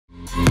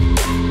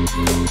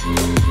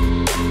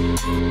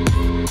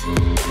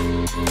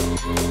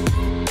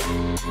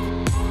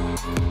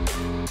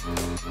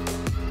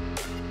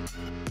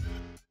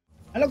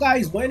Hello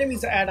guys, my name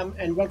is Adam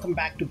and welcome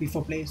back to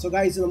P4 Play. So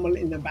guys, we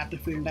in the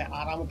Battlefield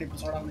ആറാമത്തെ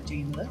എപ്പിസോഡാണ്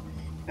ചെയ്യുന്നത്.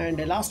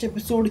 And last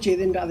episode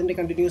ചെയ്തതിൻ്റെ അതിൻ്റെ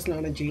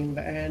കണ്ടിന്യൂസിലാണ്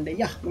ചെയ്യുന്നത്. And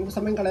നമുക്ക്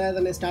സമയം കളയാതെ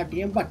തന്നെ സ്റ്റാർട്ട്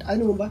ചെയ്യാം. ബട്ട്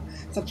അതിന് മുമ്പ്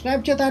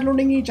സബ്സ്ക്രൈബ്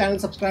ചെയ്യാത്തവരുണ്ടെങ്കിൽ ചാനൽ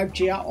സബ്സ്ക്രൈബ്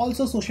ചെയ്യുക.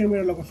 ഓൾസോ സോഷ്യൽ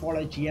മീഡിയയിലൊക്കെ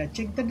ഫോളോ ചെയ്യുക.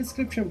 Check the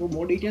description for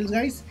more details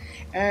guys.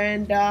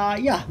 And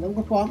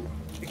നമുക്ക് പോകാം.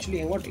 ആക്ച്വലി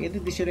എങ്ങോട്ട് ഏത്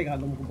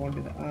ദിശയിലേക്കാണ് നമുക്ക്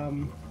പോകേണ്ടത്?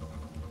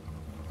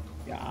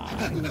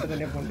 ഇങ്ങോട്ട്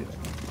തന്നെ പോകേണ്ടത്.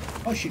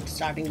 ഓ ഷിറ്റ്,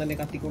 സ്റ്റാർട്ടിങ് തന്നെ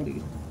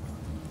കത്തിക്കൊണ്ടിരിക്കുന്നു.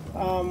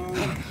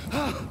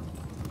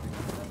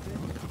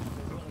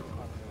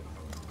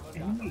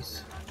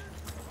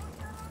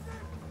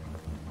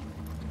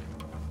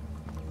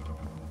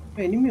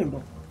 എനിമി ഉണ്ടോ?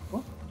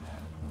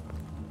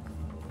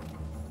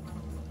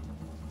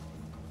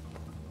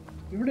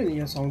 ഇവിടെ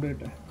ഞാൻ സൗണ്ട്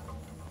കേട്ടെ.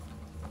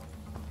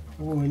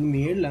 ഓ ഇനി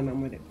മേളിലാണ്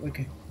നമ്മര്.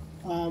 Okay,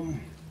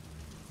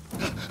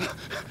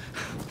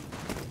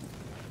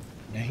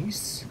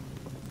 nice.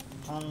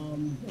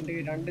 എൻ്റെ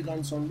രണ്ട്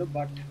ഗൺസ് ഉണ്ട്.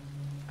 ബട്ട്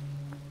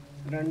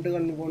രണ്ട്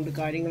ഗണ്ണ് കൊണ്ട്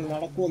കാര്യങ്ങൾ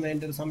നടക്കുമെന്ന്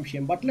എൻ്റെ ഒരു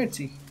സംശയം. But let's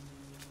see.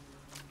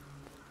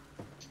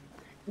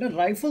 ഇവിടെ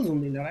റൈഫിൾസ്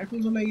ഒന്നുമില്ല.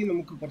 റൈഫിൾസ് ഉണ്ടെങ്കിൽ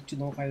നമുക്ക് കുറച്ച്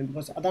നോക്കാമായിരുന്നു.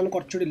 ബിക്കോസ് അതാണ്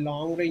കുറച്ചുകൂടി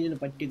ലോങ് റേഞ്ചിന്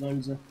പറ്റിയ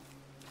ഗൺസ്.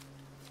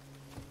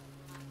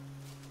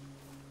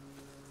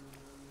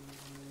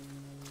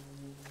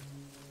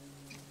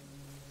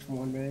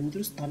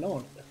 എന്തൊരു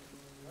സ്ഥലമാണ്.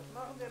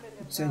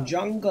 It's A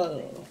jungle.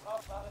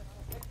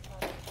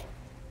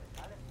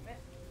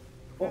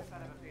 ഓ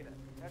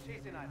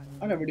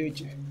അല്ല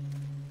വെടിവെച്ച്.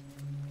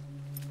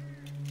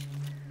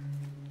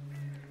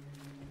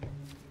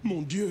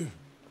 Mon Dieu!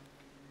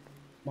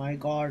 My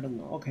God!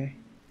 Okay.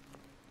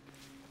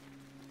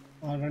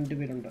 രണ്ട്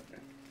പേരുണ്ട്.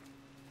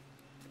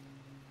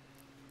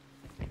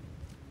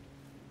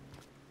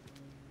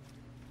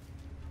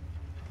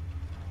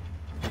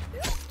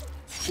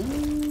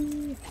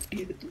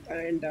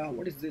 And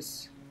what is this?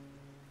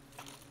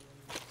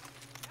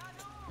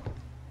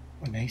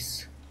 Oh, nice.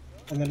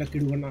 നല്ല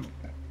കിടുവണ്ണാണ്.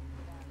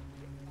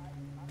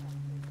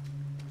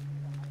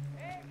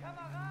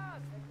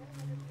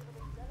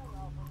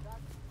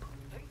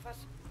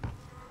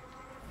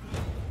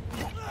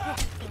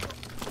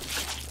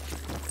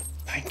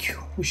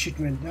 Oh shit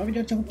man, now we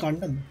just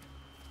condemn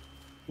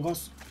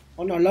because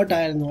on alert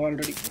ആയിരുന്നു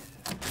already.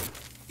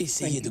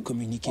 Essayez de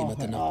communiquer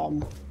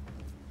maintenant.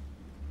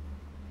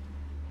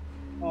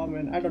 Oh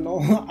man, I don't know.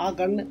 ആ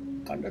gun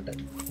കണ്ടിട്ട്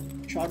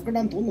short cut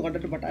ആണെന്ന് തോന്നുന്നു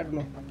കണ്ടിട്ട്. But I don't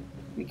know,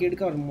 എനിക്ക്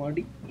എടുക്കാൻ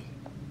മടി.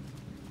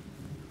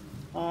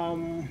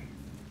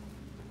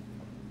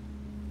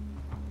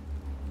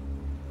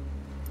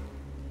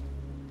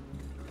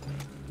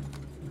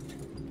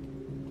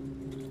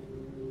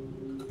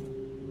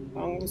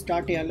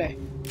 സ്റ്റാർട്ട് ചെയ്യാം അല്ലേ?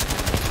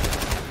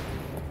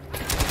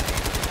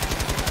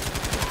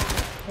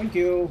 താങ്ക്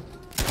യു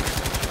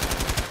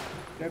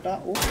ചേട്ടാ.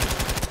 ഓ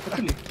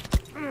പറ്റില്ലേ?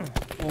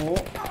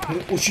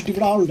 ഓ ഷിറ്റ്,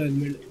 ഇവിടെ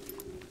ആളുണ്ടായിരുന്നു മേളിൽ.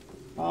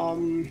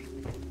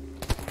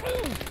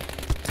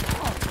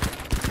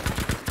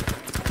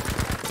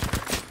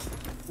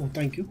 ഓ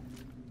താങ്ക് യു,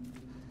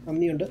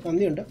 നന്ദിയുണ്ട്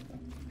നന്ദിയുണ്ട്.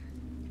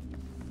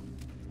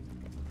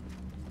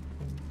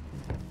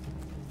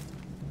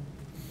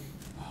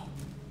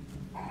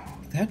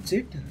 That's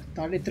it.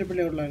 താഴെ ഇത്ര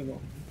പിള്ളേരുള്ളായിരുന്നോ?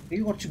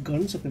 എനിക്ക് കുറച്ച്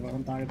ഗൺസ് ഒക്കെ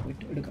വേണം. താഴെ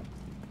പോയിട്ട് എടുക്കാം.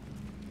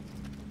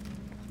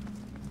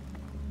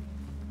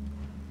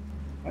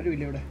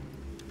 ആരുമില്ല ഇവിടെ.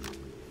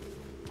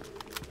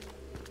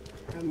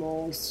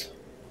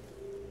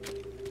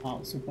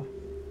 സൂപ്പർ.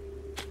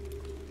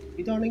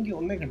 ഇതാണെങ്കിൽ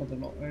ഒന്നേ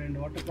കിട്ടത്തുള്ളൂ. And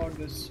what about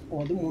this? ഓ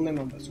അത്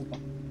മൂന്നെണ്ണം ഉണ്ട്. Super,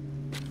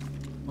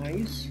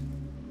 nice.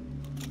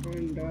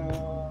 ആൻഡ്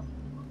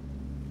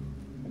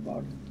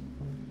അബൌട്ട്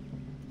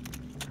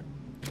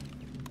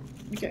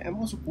എനിക്ക്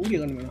എമോസ് കൂടിയ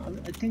ഗൺ വേണം. അത്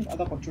ഐ തിങ്ക്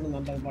അതാ കുറച്ചുകൂടി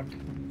നല്ലത്. ബട്ട്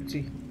സി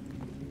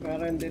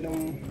വേറെ എന്തെങ്കിലും.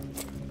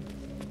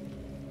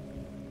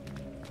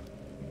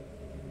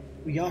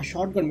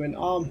 ഷോർട്ട് ഗൺ വേണം.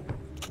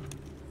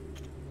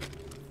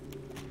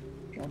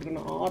 ഷോർട്ട് ഗൺ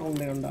 6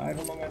 ഉണ്ട്. ഐ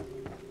ഡോണ്ട് നോ മാൻ.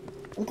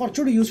 അത്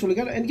കുറച്ചുകൂടി യൂസ്ഫുൾ.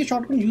 കാരണം എനിക്ക്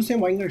ഷോർട്ട് ഗൺ യൂസ് ചെയ്യാൻ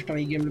ഭയങ്കര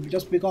ഇഷ്ടമാണ് ഈ ഗെയിമിൽ.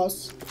 ജസ്റ്റ് ബിക്കോസ്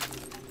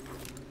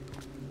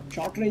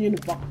ഷോർട്ട് റേഞ്ചിന്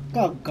പക്ക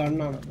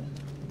ഗണ്ണാണത്.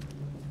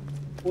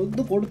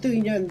 ഒന്ന് കൊടുത്തു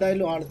കഴിഞ്ഞാൽ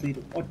എന്തായാലും ആൾ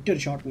തീരും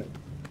ഒറ്റൊരു ഷോട്ടിന്.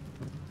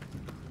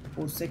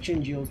 സെക്ഷൻ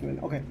ജിയോസ്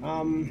വേണം. ഓക്കെ,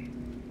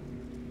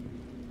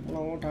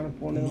 അങ്ങോട്ടാണ്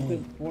പോകേണ്ടത്. നമുക്ക്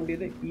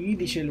പോകേണ്ടത് ഈ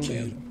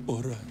ദിശയിലൂടെയാണ്.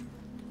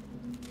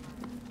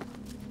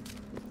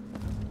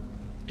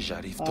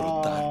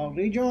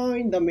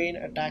 Rejoin the main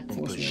attack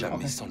force. On peut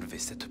jamais s'enlever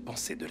cette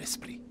pensée de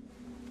l'esprit.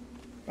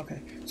 Okay,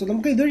 so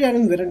നമുക്ക് ഇതുവഴിയാണ്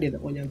വരേണ്ടത്.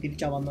 ഓ ഞാൻ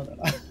തിരിച്ചാ വന്നത്.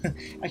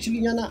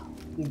 ആക്ച്വലി ഞാൻ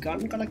ഗൺ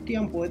കളക്ട്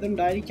ചെയ്യാൻ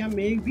പോയതുകൊണ്ടായിരിക്കാം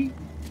മേ ബി.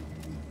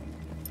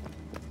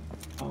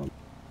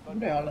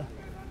 ഇവിടെ ആള്.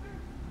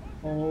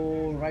 ഓ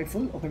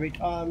റൈഫിൾ. ഓക്കെ വെയിറ്റ്,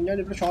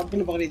 ഞാനിവിടെ ഷോർട്ട്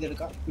ഗണ്ണ് പകരം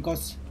ചെയ്തെടുക്കാം.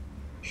 ബിക്കോസ്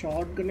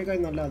ഷോർട്ട് ഗണ്ണിനേക്കാൾ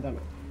നല്ല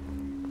അതാണ്.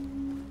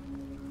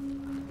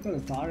 ഇതാണ്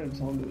താഴെ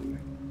സൗണ്ട് വരുന്നത്.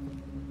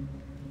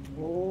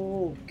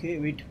 ഓക്കെ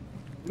വെയിറ്റ്,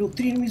 ഇവിടെ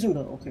ഒത്തിരി എനിമീസ്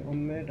ഉണ്ട്. ഓക്കെ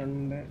 1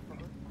 2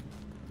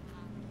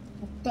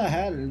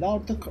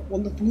 എല്ലായിടത്തും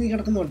ഒന്ന് തൂങ്ങി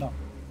കിടക്കുന്നുണ്ടോ?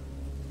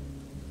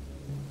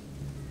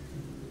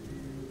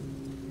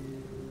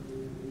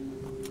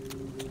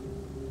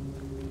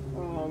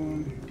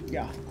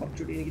 യാ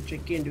കുറച്ചുകൂടി എനിക്ക്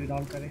ചെക്ക് ചെയ്യേണ്ടി വരും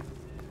ആൾക്കാരെ.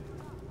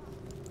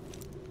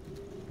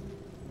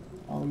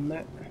 ഒന്ന്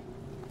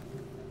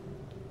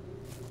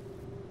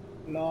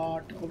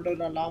ലോട്ട് ഇവിടെ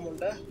ഒരു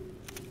അലാമുണ്ട്.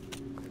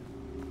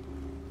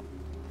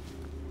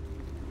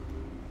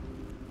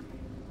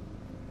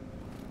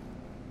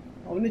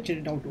 അവന്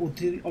ചെറിയ ഡൗട്ട്.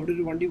 ഒത്തിരി അവിടെ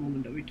ഒരു വണ്ടി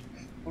പോകുന്നുണ്ട്. വെയിറ്റ്,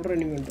 അവിടെ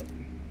റണ്ണിങ് ഉണ്ട്.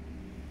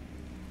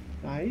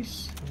 നൈസ്.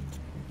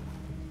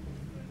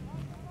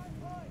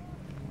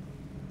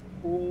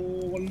 ഓ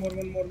വൺ മോർ.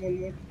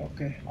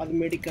 ഓക്കെ, അത്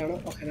മെഡിക്കാണ്.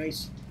 Okay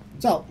nice.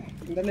 സോ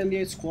എന്തായാലും എന്ത്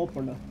ചെയ്യാൻ സ്കോപ്പ്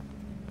ഉണ്ട്.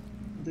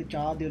 ഇത്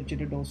ചാതി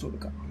വെച്ചിട്ട് ഡോസ്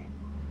കൊടുക്കാം.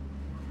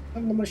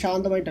 അത് നമ്മൾ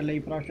ശാന്തമായിട്ടല്ല ഈ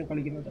പ്രാവശ്യം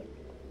കളിക്കുന്നത്,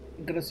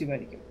 അഗ്രസീവ്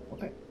ആയിരിക്കും.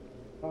 Okay,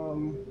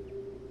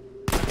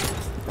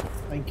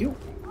 thank you.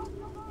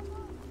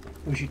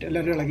 Oh shit,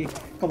 എല്ലാവരും ഇളകി.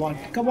 Come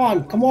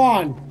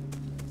on.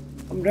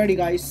 I'm ready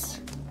guys.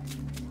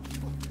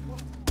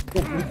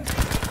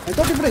 I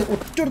thought ഇവിടെ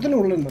ഒറ്റൊരുത്തന്നെ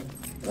ഉള്ളെന്ന്.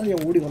 അതാണ് ഞാൻ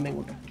ഓടി വന്നേ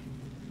ഇങ്ങോട്ട്.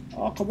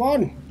 come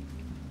on.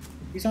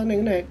 ഈ സാധനം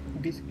എങ്ങനെ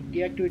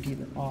ഡീആക്ടിവേറ്റ്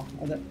ചെയ്യുന്നത്?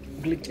 അത്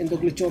എന്തോ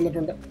ഗ്ലിച്ച്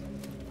വന്നിട്ടുണ്ട്.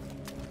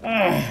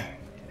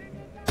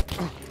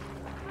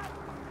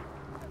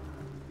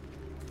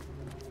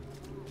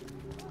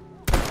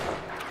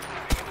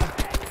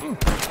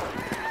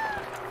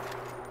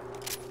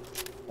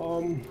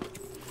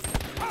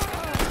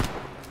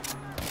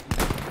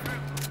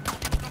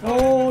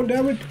 Oh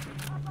damn it.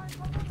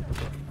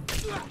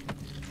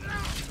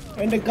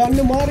 എൻ്റെ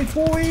ഗണ്ണ്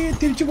മാറിപ്പോയി.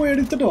 തിരിച്ചു പോയി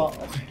എടുത്തിട്ട് വാ.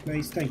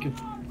 Nice, thank you.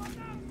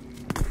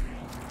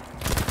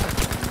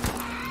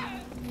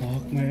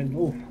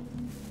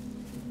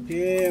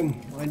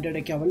 അതിൻ്റെ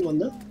ഇടയ്ക്ക് അവൻ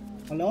വന്ന്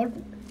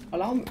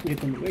അലാം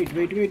ഞെക്കുന്നു.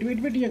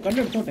 വെയിറ്റ് ഞാൻ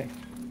കണ്ടെടുത്തോട്ടെ.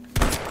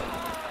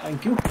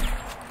 Thank you.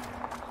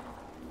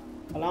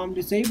 Alarm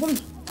disable.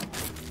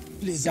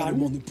 Les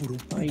Allemands ne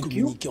pourront plus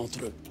communiquer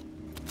entre eux.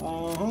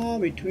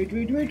 Wait.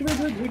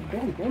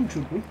 Don't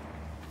shoot me.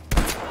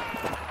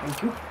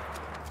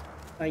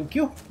 Thank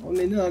you.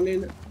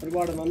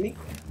 ഒരുപാട് നന്ദി.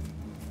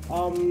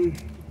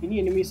 ഇനി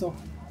എനിമീസോ?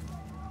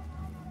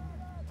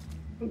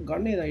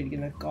 ഗൺ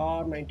ഏതായിരിക്കുന്നത്?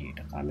 കാർ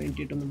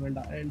 98 ഒന്നും വേണ്ട.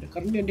 ആൻഡ്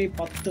കറണ്ട് എൻ്റെ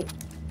 10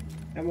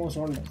 എമോസ്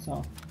ഉണ്ട്.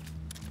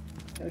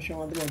 അത്യാവശ്യം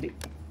അത് മതി.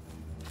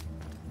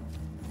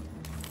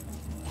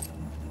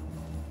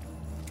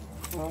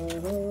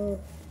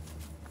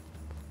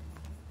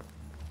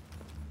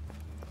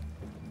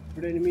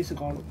 ഇവിടെ എനിമീസ്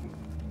കാണും.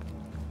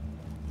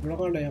 ഇവിടെ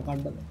കണ്ട ഞാൻ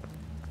കണ്ടത്.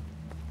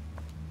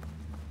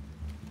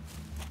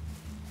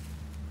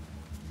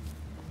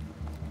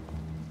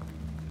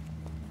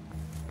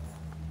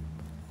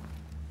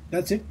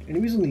 That's it.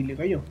 എനിമീസ് ഒന്നും ഇല്ലേ?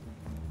 കഴിഞ്ഞോ?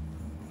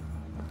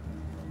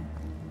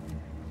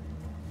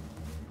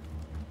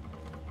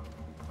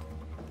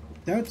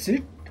 That's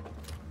it.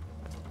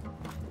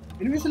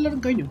 എനിമീസ്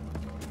എല്ലാവരും കഴിഞ്ഞു.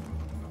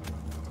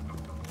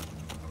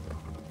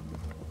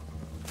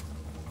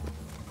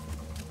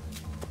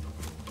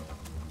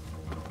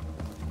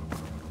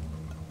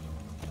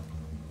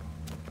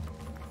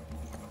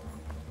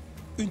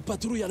 Une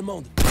patrouille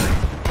allemande.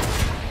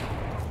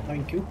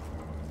 Thank you.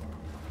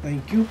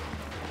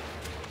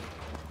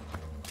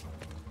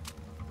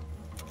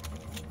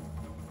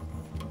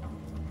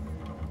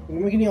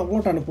 നമുക്കിനി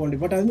അങ്ങോട്ടാണ് പോകേണ്ടത്.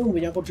 ബട്ട് അതിന് മുമ്പ്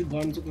ഞാൻ കുറച്ച്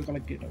ഗൺസ് ഒക്കെ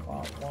കളക്ട് ചെയ്തിട്ട്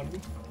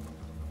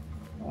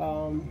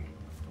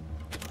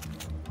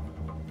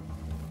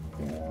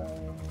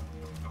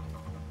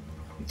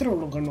ഇത്രേ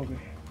ഉള്ളൂ ഗണ്ണൊക്കെ.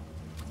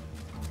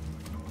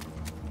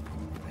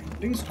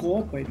 അല്ലെങ്കിൽ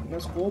സ്കോപ്പ് ആയിരിക്കും.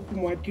 ഞാൻ സ്കോപ്പ്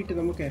മാറ്റിയിട്ട്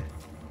നമുക്ക്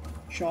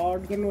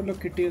ഷോർട്ട് ഗൺ വല്ലതും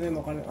കിട്ടിയതേ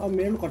നോക്കാൻ.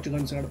 മേളിൽ കുറച്ച്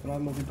ഗൺസ് കിടപ്പില്ല,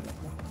 അത് നോക്കിയിട്ടില്ല.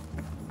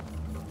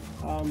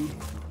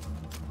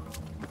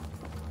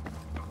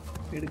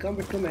 എടുക്കാൻ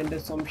പറ്റും എൻ്റെ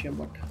സംശയം.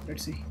 But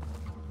let's see.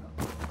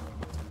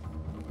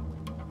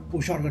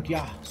 Short cut,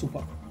 yeah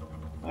super.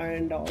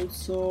 And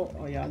also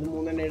അത്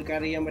 3 തന്നെ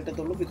ക്യാരി ചെയ്യാൻ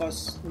പറ്റത്തുള്ളൂ, ബിക്കോസ്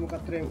നമുക്ക്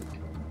അത്രയും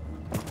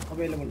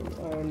അവൈലബിൾ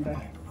ഉണ്ട്. ആൻഡ്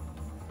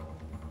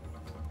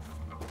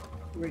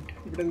വെയിറ്റ്,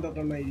 ഇവിടെ എന്താ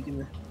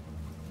കണ്ണായിരിക്കുന്നത്?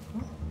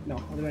 നോ,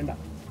 അത് വേണ്ട.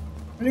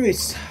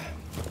 എനിവേസ്,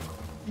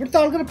 ഇവിടുത്തെ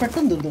ആൾക്കാർ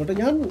പെട്ടെന്ന് തീർന്നു കേട്ടോ.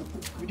 ഞാൻ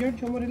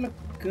വിചാരിച്ചവരെല്ലാം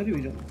കയറി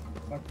വരുന്നു,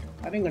 ബട്ട്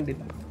ആരെയും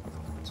കണ്ടില്ല.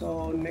 സോ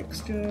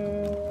നെക്സ്റ്റ്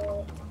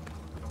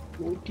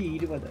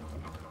 120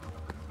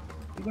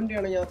 ഈ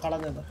വണ്ടിയാണ് ഞാൻ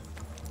കളഞ്ഞത്.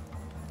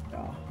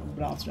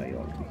 ബ്ലാസ്റ്റ് ആയി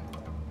already.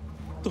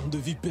 Tant de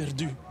vies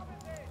perdues.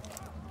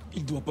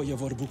 Il doit pas y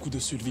avoir beaucoup de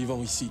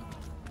survivants ici.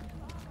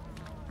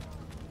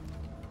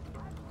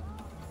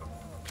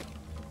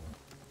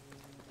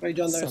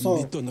 Ça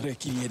m'étonnerait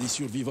qu'il y ait des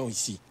survivants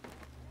ici.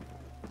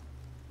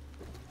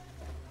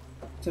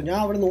 So ഞാൻ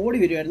അവിടെ നിന്ന് ഓടി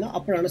വരുമായിരുന്നു.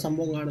 അപ്പോഴാണ്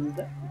സംഭവം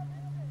കാണുന്നത്.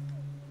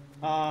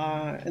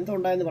 എന്താ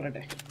ഉണ്ടായെന്ന്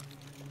പറയട്ടെ.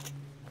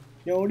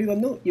 ഞാൻ ഓടി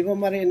വന്നു,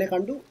 ഇവന്മാരെ എന്നെ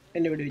കണ്ടു,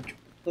 എന്നെ വെടിവെച്ചു,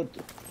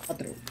 തീർത്തു.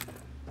 അത്രേ ഉള്ളൂ.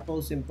 So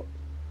simple.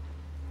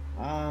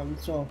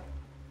 So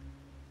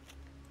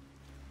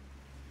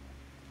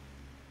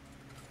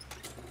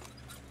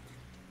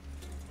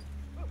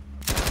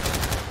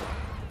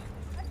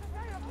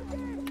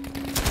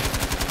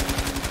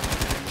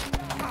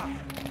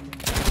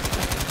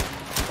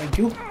thank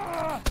you.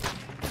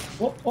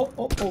 Oh,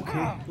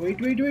 okay. Wait.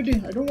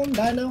 I don't want to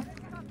die now.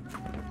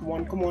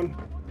 Come on.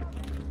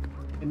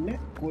 എന്നെ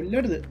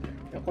കൊല്ലരുത്.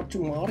 ഞാൻ കുറച്ച്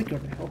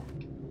മാറിക്കോട്ടെ.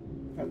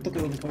 അതൊക്കെ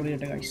റിക്കവർ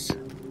ചെയ്യട്ടെ ഗൈസ്.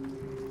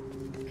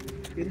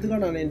 എന്ത്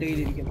കാണാണ് എൻ്റെ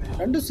കയ്യിലിരിക്കുന്നത്?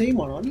 രണ്ടും സെയിം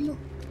ആണോ? അല്ലല്ലോ.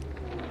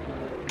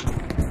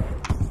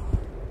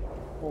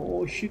 ഓ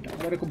ഷിറ്റ്,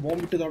 അവരൊക്കെ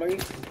ബോംബിട്ട് തുടങ്ങി.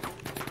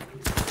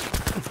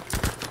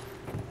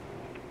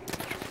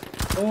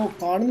 ഓ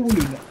കാണുന്ന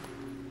പോലുമില്ല.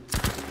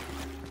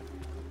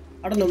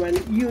 അടന്നോ മാൻ,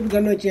 ഈ ഒരു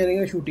ഗണ്ണ് വെച്ച് ഞാൻ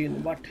എങ്ങനെ ഷൂട്ട് ചെയ്യുന്നു?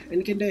 ബട്ട്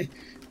എനിക്കെൻ്റെ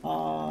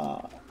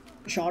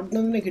ഷോർട്ട്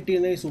ഗണ്ണിനെ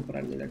കിട്ടിയിരുന്നെങ്കിൽ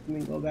സൂപ്പറായിരുന്നു. Let me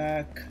go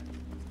back.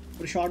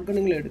 ഒരു ഷോർട്ട്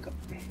ഗണ്ണെങ്കിലും എടുക്കാം.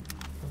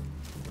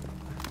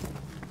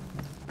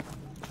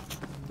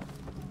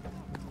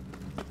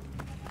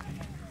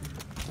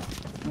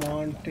 Come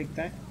on, take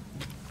that.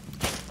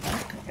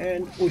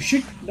 And oh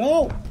shit, no!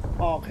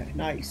 Okay,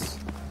 nice.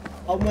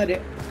 അവന്മാരെ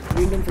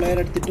വീണ്ടും ഫ്ലെയർ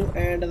എടുത്തിട്ടു.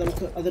 ആൻഡ്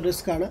നമുക്ക് അത്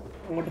റിസ്ക് ആണ്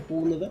അങ്ങോട്ട്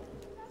പോകുന്നത്.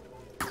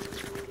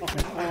 ഓക്കെ,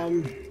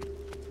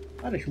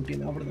 ആരെ ഷൂട്ട്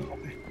ചെയ്യുന്നത്? അവിടെ നിന്ന്.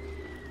 ഓക്കെ,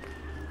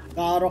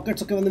 ആ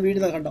റോക്കറ്റ്സ് ഒക്കെ വന്ന്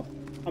വീഴുന്ന കണ്ടോ?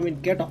 ഐ മീൻ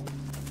കേട്ടോ?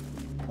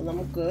 അത്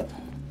നമുക്ക്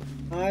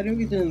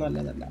ആരോഗ്യത്തിന്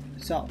നല്ലതല്ല.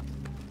 സോ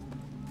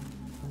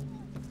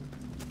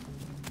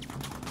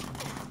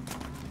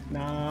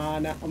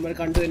നമ്മൾ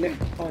കണ്ടു തന്നെ.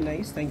 ഓ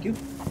nice, thank you.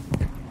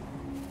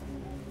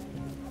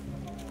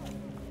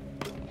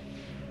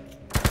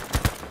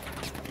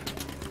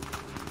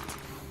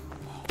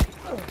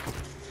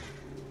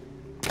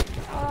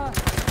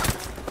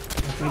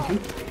 Thank you.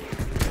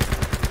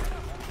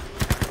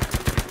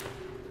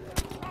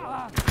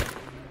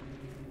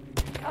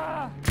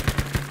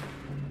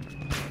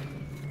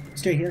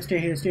 Stay here, stay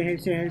here, stay here,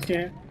 stay here, stay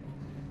here.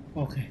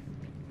 Okay.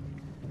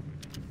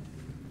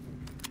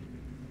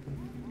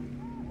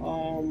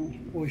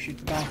 Oh shit,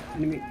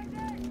 enemy.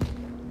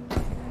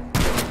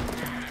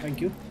 Thank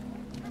you.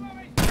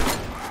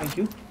 Thank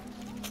you.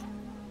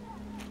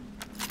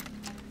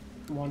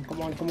 Come on,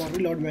 come on, come on,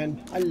 reload man.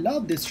 I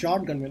love this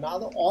shotgun man.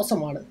 That's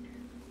awesome ആണ്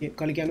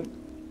കളിക്കാനും.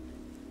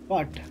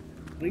 But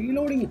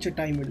reloading ഇച്ചിരി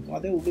time എടുക്കും.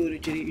 അതേ ഉള്ളൂ ഒരു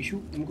ചെറിയ issue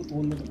നമുക്ക്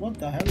തോന്നുന്നത്. What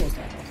the hell was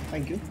that?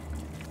 Thank you.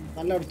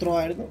 നല്ലൊരു ത്രോ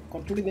ആയിരുന്നു.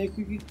 കുറച്ചുകൂടി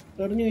നേക്കി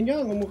എറിഞ്ഞു കഴിഞ്ഞാൽ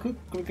നമുക്ക്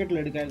ക്രിക്കറ്റിൽ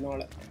എടുക്കാമായിരുന്നു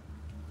ആളെ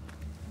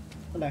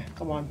അല്ലേ?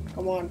 Come on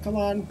come on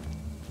come on.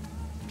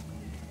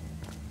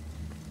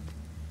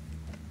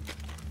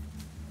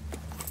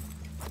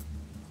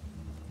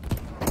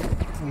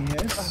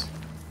 Yes,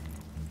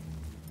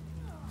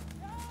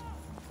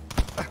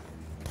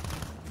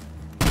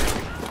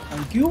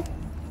 thank you.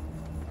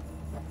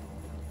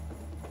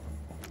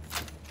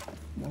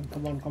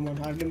 Come on come on.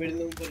 ആദ്യം വരുന്ന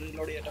നമുക്ക്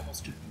റീലോഡ് ചെയ്യട്ടെ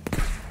ഫസ്റ്റ്.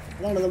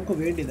 അതാണ് നമുക്ക്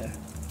വേണ്ടിയത്.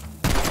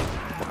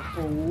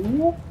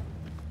 Oh,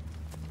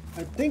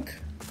 I think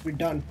we're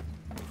done.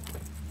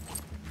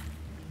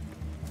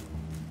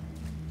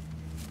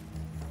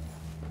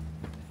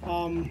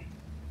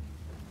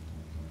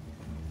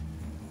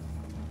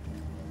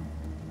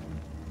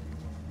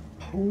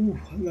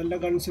 നല്ല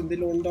ഗൺസ്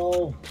എന്തെങ്കിലും ഉണ്ടോ?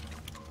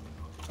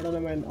 I don't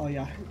know man. Oh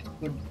yeah, it's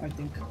good I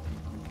think.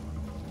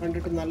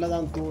 കണ്ടിട്ട്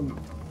നല്ലതാണെന്ന് തോന്നുന്നു.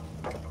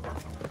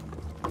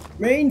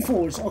 Main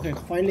force. Okay,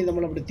 finally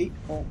നമ്മൾ അവിടെ എത്തി.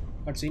 Oh,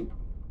 cutscene.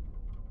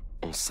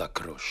 On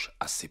s'accroche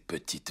à ces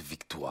petites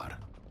victoires,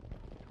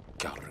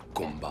 car le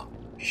combat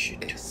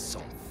est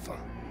sans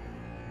fin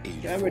et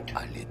il faut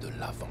aller de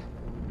l'avant.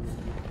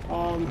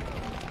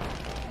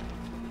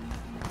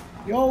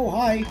 Yo,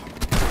 hi.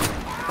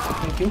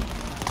 Thank you.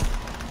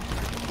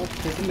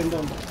 Okay,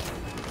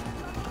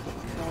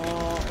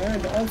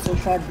 and also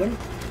shotgun.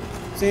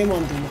 Same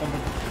on thing.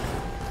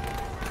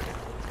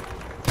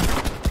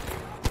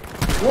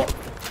 Whoa!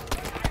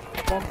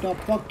 Fucked up,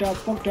 fucked up,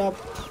 fucked up.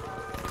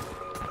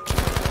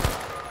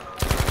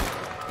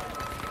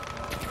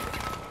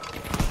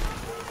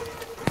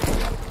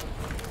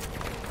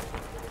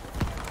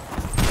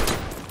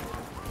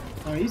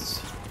 Nice.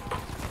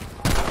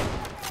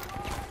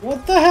 What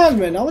the hell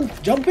man? I want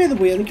to jump in the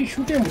way and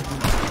shoot him.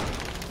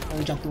 I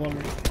want to jump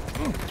already.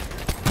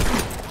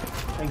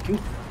 Thank you.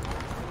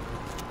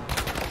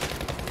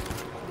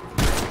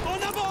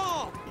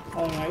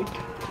 Alright.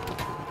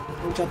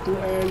 Chatu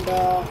and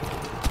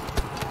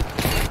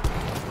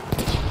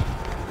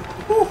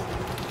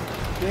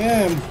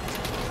damn.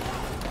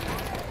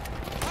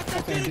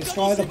 Okay,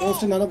 destroy the post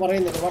in another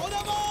parayunnathu. What?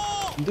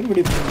 Idhu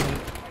vidi poyunnu.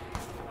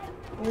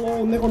 Oh,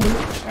 onne kondu.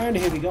 And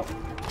here we go.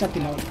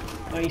 Chattilla.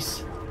 Nice.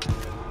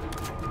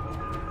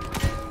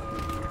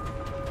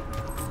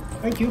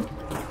 Thank you.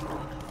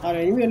 Are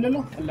enemy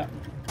allalo? Alla.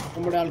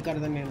 Nammade aalkar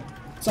thanneyanu.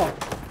 So,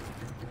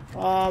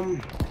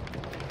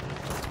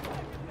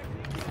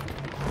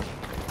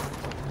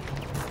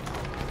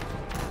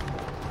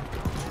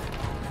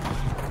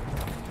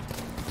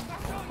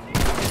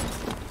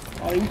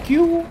 thank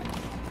you.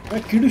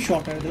 That kid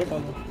shot at that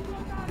also.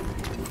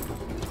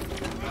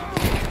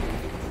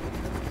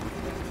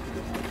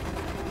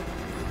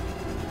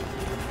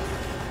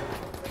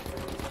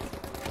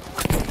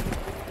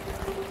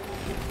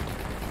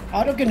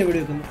 ആരൊക്കെ എന്നെ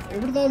വെടിവെക്കുന്നു?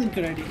 എവിടുന്നാ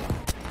നിൽക്കുന്ന idea?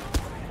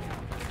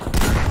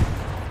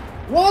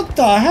 What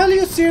the hell? Are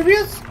you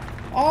serious?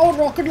 Our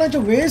rocket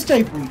launcher waste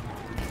ആയി പോയി.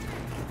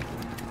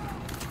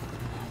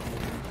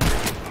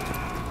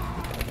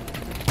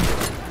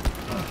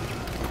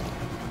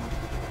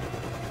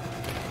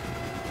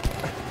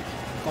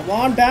 Come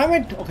on, damn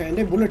it! Okay, and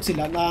the bullets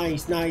illa.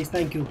 Nice, nice,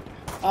 thank you.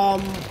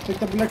 Pick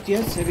the bullets,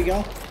 yes, here we go.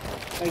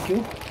 Thank you.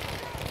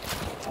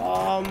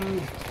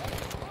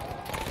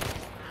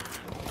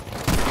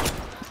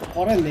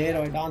 കുറേ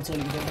നേരമായി dance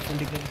കളിക്കുന്നത്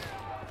ഫ്രണ്ടിൽ കയറി.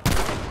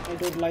 I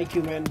don't like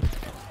you, man.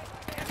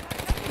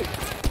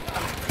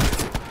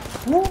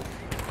 Oh,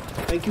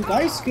 thank you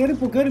guys.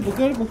 കയറിപ്പോ ഞാൻ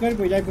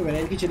ഇപ്പോൾ വരാം.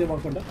 എനിക്ക് ചെറിയ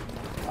വർക്കുണ്ട്.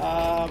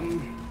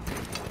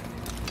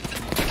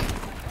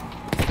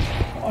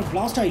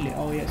 ബ്ലാസ്റ്റ് ആയില്ലേ?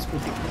 ഓ യെസ്,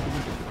 കുട്ടി.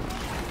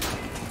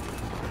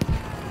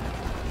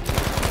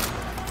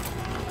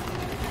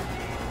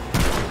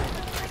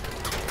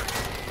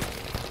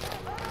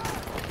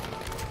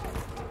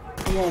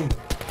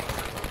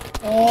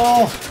 ഓ,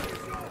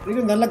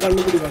 എനിക്ക് നല്ല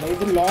കണ്ണുപിടി വേണം.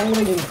 ഇത് ലോങ്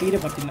റേഞ്ച് എനിക്ക് തീരെ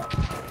പറ്റില്ല.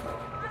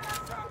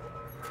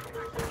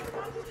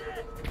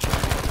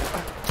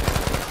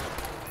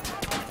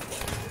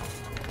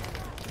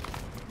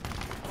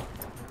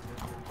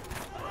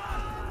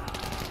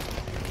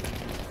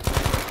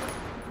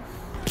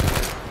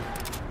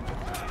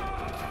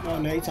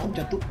 നൈസ്, അവൻ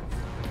ചത്തു.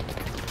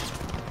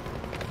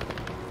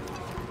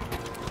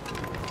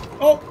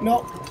 Oh no,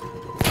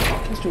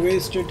 just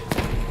wasted.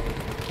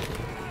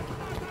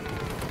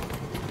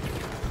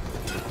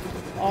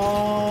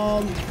 Oh,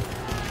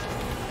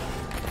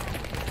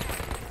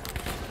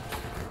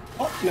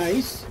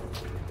 nice.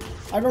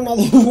 I don't know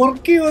the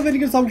working with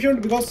it assumption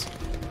because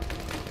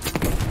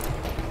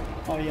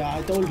oh yeah,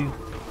 I told you.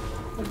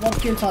 But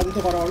working साधे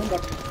तो करा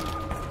but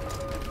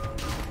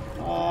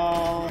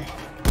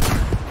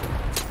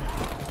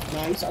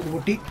nice. Ad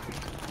votti.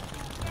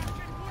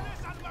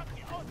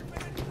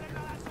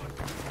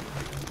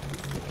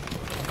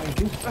 Thank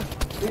you.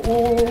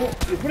 Oh,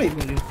 इपड़े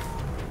इपड़े.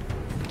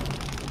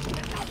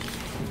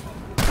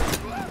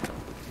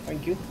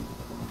 Thank you.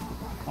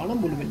 Anam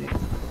bolu belle.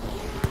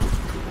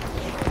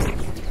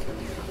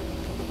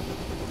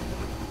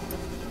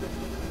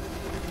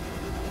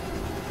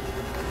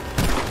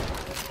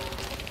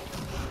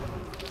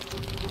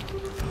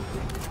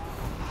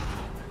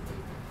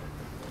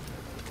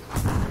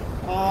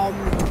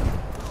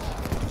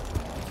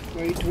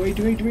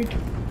 Wait.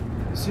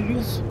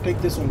 Serious? Take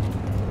this one.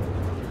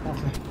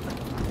 Okay.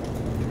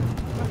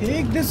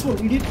 Take this one,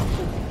 idiot.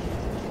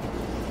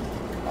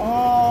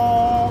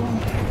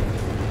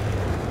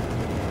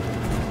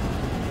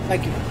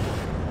 Thank you.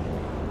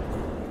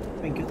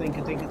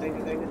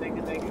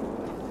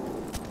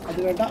 അത്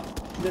വേണ്ട.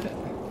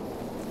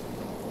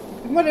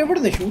 ഇവന്മാർ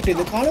എവിടുന്ന് shoot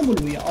ചെയ്ത് കാണാൻ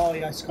പോലും വയ്യ. ഓ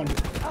യെസ്, കണ്ടു.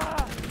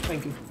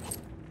 Thank you.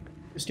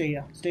 Stay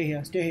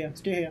here.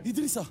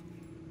 Idrissa.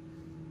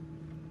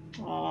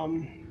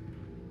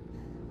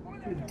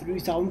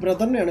 അവൻ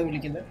ബ്രദറിനെയാണ്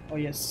വിളിക്കുന്നത്. ഓ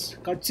യെസ്,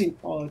 കട്ട് സീൻ.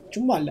 ഓ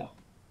ചുമ്മാ അല്ല,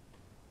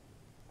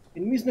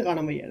 എനിമീസിനെ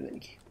കാണാൻ വയ്യായിരുന്നു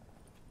എനിക്ക്.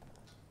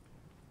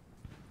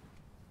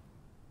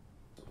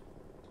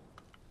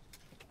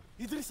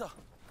 Idrissa,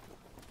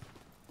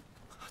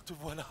 te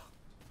voilà.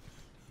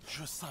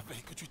 Je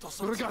savais que tu t'en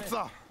sortirais. Regarde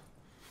ça.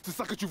 C'est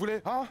ça que tu voulais,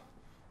 hein?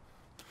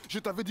 Je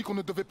t'avais dit qu'on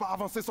ne devait pas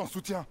avancer sans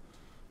soutien.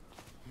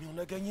 Mais on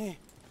a gagné.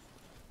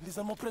 Les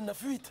Allemands prennent la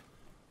fuite.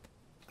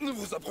 Ne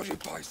vous approchez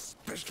pas,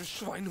 espèce de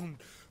Schweinhund.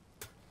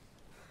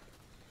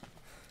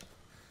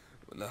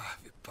 On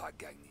n'avait pas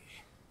gagné.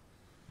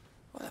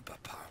 On n'a pas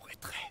en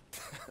retraite.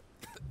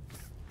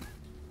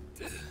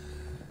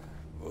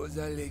 Vous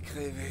allez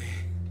crever.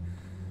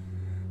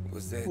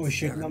 Vous êtes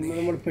cernés.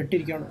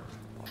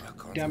 On va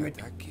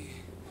contre-attaquer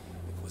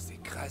et vous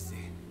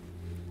écraser.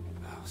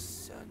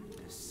 Personne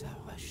ne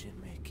saura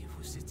jamais que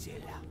vous étiez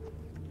là.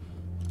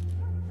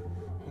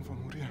 On va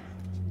mourir.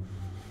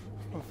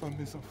 Ma femme,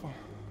 mes enfants.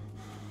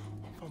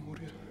 On va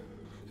mourir.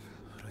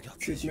 Regarde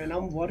Shit, ses yeux. man,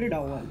 I'm worried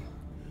about it.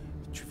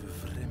 Tu veux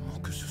vraiment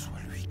que ce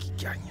soit lui qui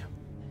gagne?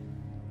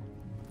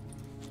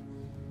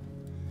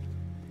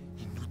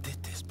 Il nous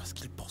déteste parce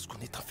qu'il pense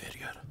qu'on est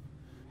inférieur.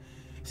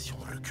 Si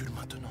on recule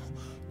maintenant,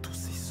 tous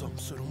ces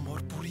hommes seront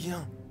morts pour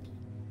rien.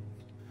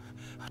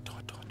 Attends.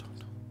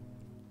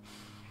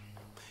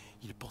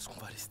 Ils pensent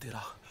qu'on va rester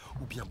là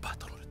ou bien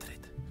battre en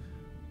retraite.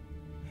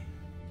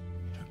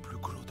 Le plus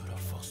gros de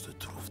leur force se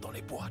trouve dans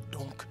les bois,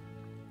 donc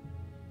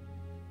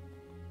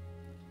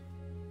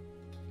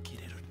qu'il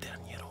est le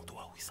dernier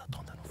endroit où ils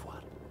s'attendent à nous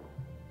voir.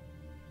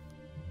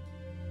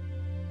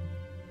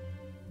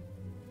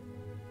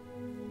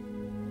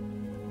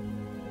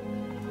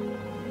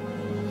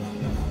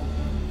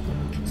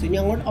 ഇനി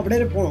അങ്ങോട്ട് അവിടെ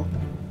വരെ പോണോ?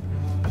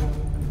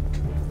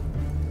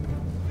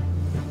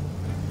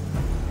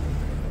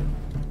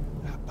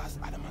 La base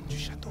allemande du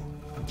château.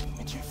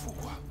 Mais tu es fou,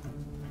 quoi?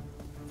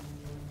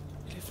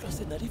 Les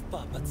Français n'arrivent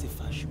pas à battre ces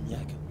fâches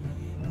miagues,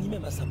 ni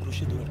même à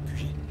s'approcher de leur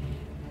QG.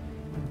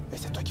 Et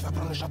c'est toi qui vas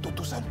prendre le château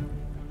tout seul?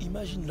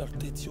 Imagine leur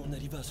tête si on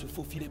arrivait à se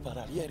faufiler par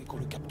arrière et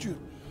qu'on le capture.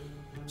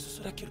 Ce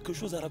sera quelque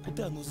chose à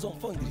raconter à nos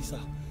enfants,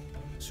 Idrissa.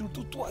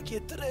 Surtout toi qui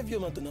es très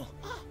vieux maintenant.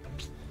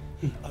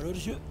 Alors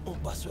on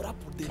passera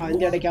pour des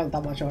അതിൻ്റെ ഇടയ്ക്കാണ്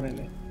തമാശ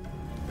പറയുന്നത്.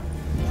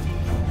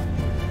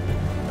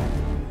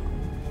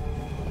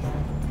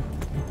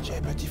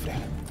 Tiens, petit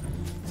frère.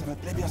 Ça me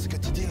plaît bien ce que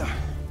tu dis là.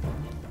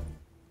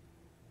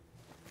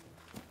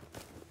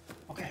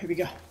 Okay, here we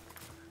go.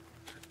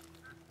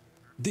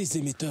 Des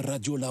émetteurs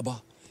radio là-bas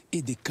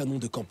et des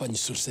canons de campagne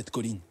sur cette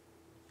colline.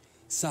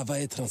 Ça va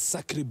être un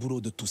sacré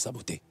boulot de tout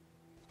saboter.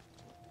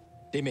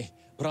 Témé,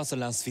 prends ce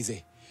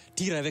lance-fusée.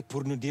 Tire avec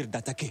pour nous dire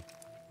d'attaquer.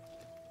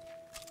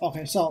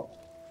 Okay, so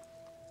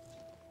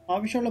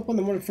ആവശ്യമുള്ളപ്പോൾ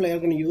നമ്മൾ flare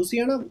gun use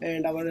ചെയ്യണം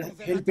and അവർ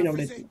ഹെൽപ്പിന്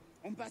അവിടെ എത്തും.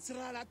 On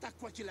passera à l'attaque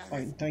quoi qu'il arrive.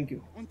 Fine, thank you.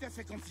 On t'a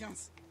fait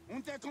confiance. On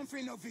t'a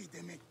confié nos vies,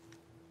 des mecs.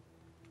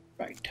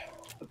 Right,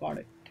 I got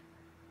it.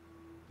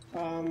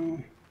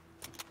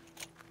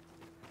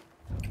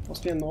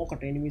 First ഞാൻ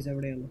നോക്കട്ടെ enemies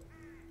എവിടെയാണ്.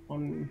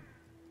 1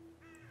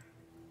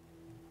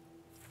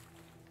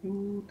 2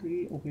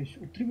 3 okay,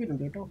 ഒത്തിരി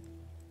പേരുണ്ട് കേട്ടോ.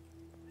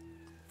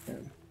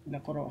 ഇല്ല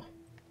കുറവാ.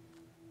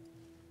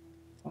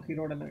 ബാക്കി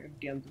റോഡെല്ലാം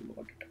empty ആണെന്ന് തോന്നുന്നു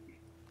കണ്ടിട്ട്.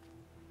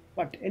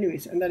 But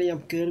anyways, എന്തായാലും ഞാൻ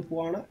കയറി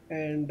പോവാണ്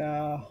and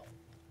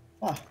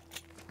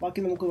ബാക്കി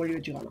നമുക്ക് വഴി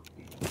വെച്ച് കാണാം.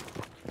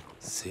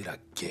 C'est la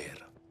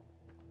guerre.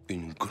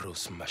 Une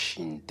grosse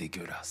machine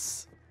dégueulasse.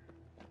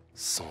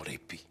 Sans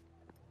répit.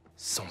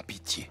 Sans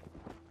pitié.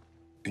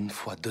 Une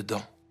fois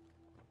dedans,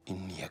 il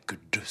n'y a que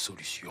 2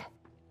 solutions.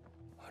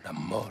 La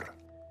mort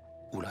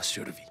ou la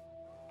survie.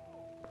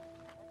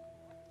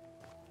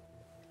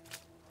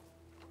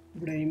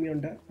 ഇവിടെ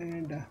എനിമിയുണ്ട്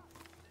and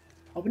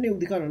അവനെ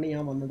ഒതുക്കാനാണ്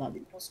ഞാൻ വന്നത്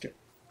ആദ്യം ഫസ്റ്റ്.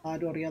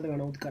 ആരും അറിയാതെ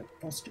വേണം ഒതുക്കാൻ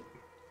ഫസ്റ്റ്.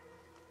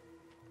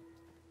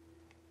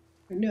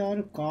 എന്നെ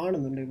ആരും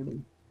കാണുന്നുണ്ട് ഇവിടെ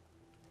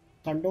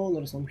കണ്ടോ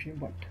എന്നൊരു സംശയം.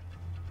 But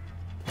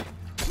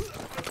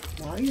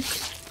nice,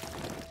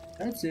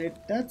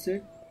 that's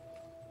it.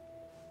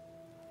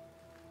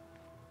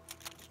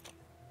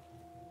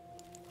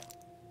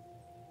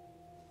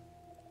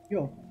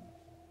 യോ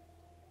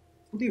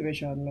പുതിയ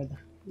വേഷമാണുള്ളത്,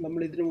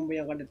 നമ്മൾ ഇതിനു മുമ്പ്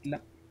ഞാൻ കണ്ടിട്ടില്ല.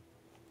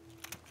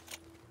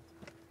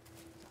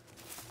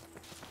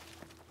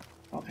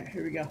 Okay,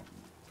 here we go.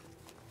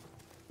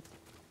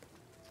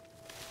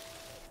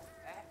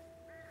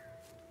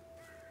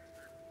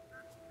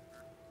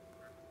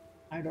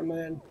 I don't know,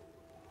 man.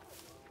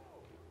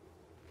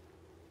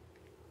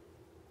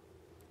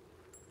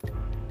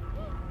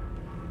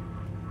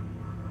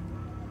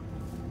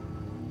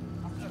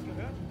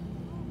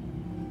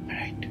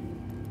 Alright.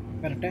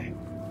 Verte.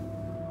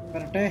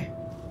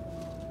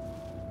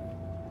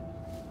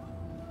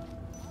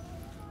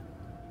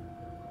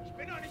 Ich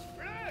bin doch nicht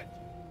blöd.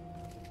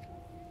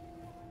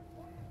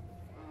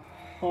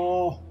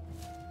 Oh.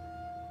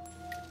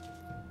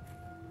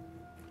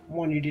 Come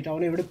on, idiot.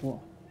 അവനെ എവിടെ പോവാ?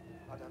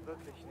 Hat er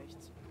wirklich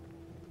nichts?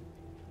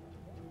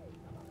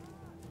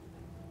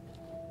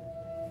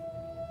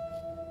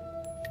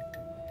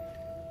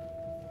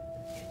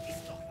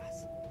 Ist doch was.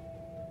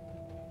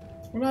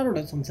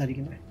 ആരോടാ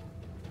സംസാരിക്കുന്നത്?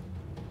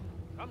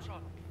 Komm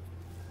schon.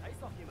 Da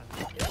ist doch jemand.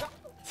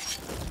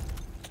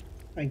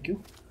 Thank you.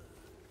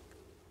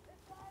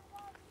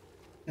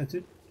 That's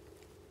it.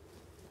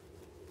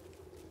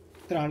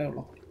 ഇത്ര ആളേ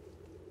ഉള്ളൂ.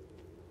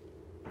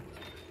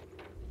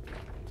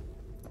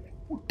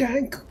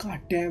 Tank,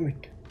 god damn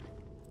it.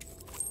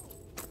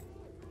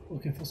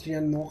 Okay, first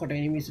ഞാൻ നോക്കട്ടെ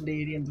enemies-ന്റെ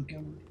area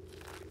എന്തൊക്കെയാണ്.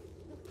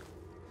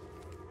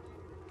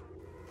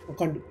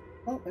 കണ്ടു.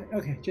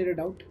 Okay, check it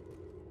out.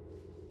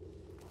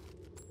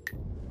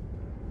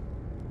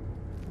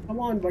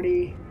 Come on, buddy.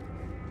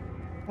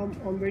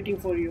 I'm waiting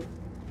for you.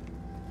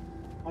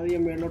 അത്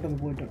ഞാൻ മേളിലോട്ടൊന്ന്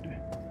പോയിട്ടെ.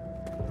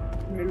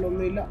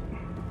 മേളിലൊന്നുമില്ല.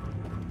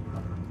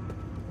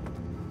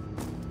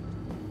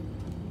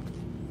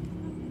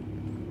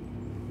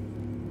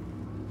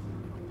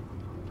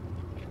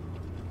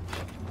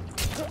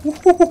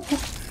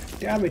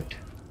 Damn it.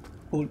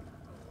 Cool.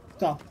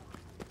 Stop.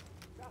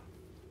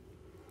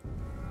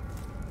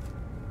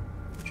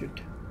 Shit.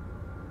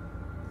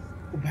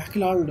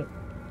 Backland.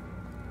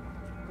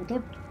 I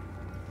thought.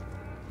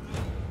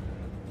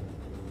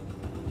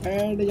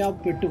 And ഞാൻ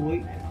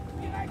പെട്ടുപോയി.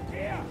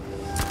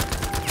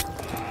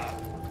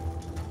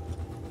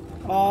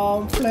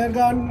 Flare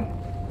gun.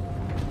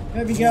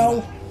 There we go.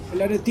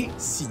 എല്ലാരും എത്തി.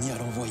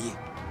 Signal envoyé.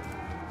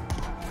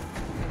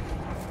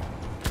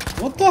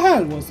 What the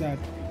hell was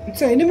that?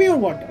 It's an enemy or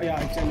what? Yeah,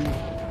 it's an enemy.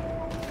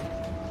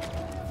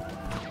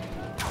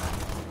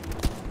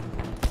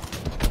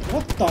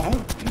 What the hell?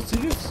 Are you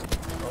serious?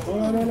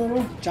 No.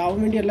 ചാവാൻ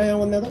വേണ്ടിയല്ല ഞാൻ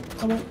വന്നത്.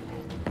 Come on.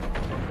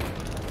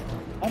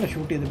 ആരാ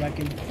shoot ചെയ്ത്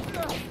ബാക്കിൽ?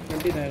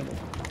 ഫ്രണ്ടിലായിരുന്നു.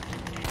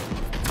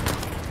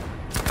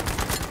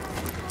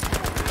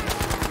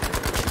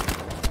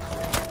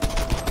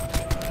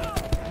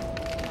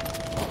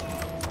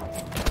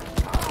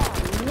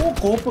 ഓ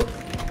കോപ്പ്.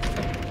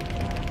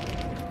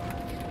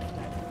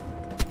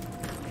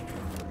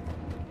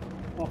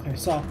 Okay,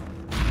 so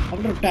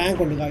അവിടെ ഒരു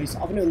ടാങ്ക് ഉണ്ട് ഗൈസ്,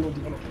 അവനെ ഒന്ന്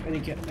ഒതുക്കണം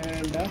എനിക്ക്.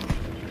 ആൻഡ്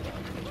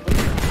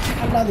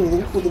അല്ലാതെ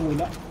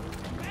ഒതുങ്ങില്ല,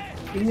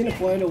 ഇങ്ങനെ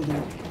പോയാലോ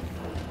ഒതുങ്ങും.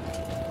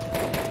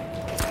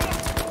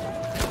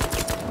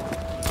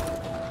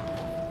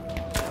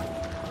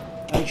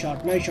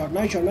 Nice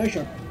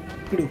shot.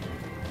 Kidu.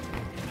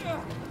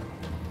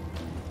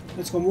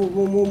 Let's go,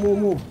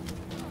 move.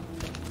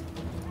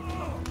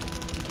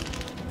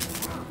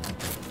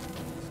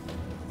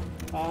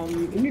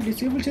 ഇനി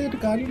ഡിസേബിൾ ചെയ്തിട്ട്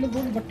കാര്യമില്ലെന്ന്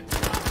തോന്നുന്നു. But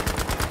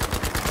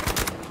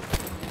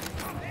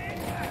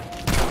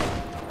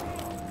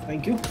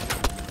thank you.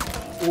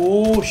 Oh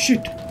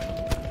shit,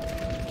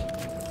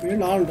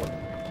 മേളിലാളുണ്ട്.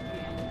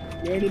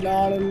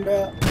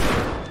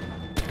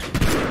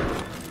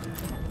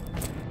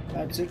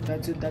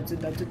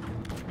 That's it.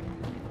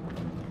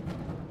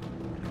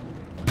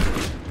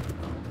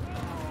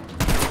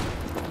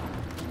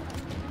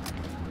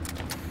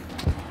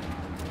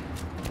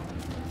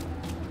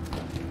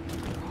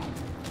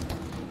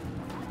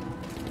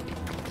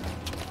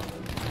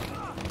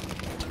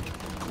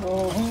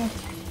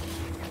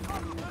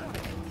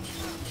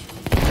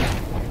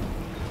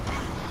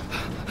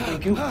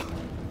 Thank you.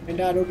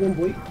 എൻ്റെ ആരോഗ്യം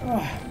പോയി.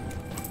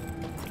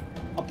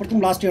 അപ്പുറത്തും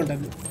ബ്ലാസ്റ്റ്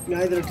ചെയ്യണ്ടായിരുന്നു. ഞാൻ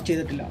ഇതിലിട്ട്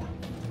ചെയ്തിട്ടില്ല.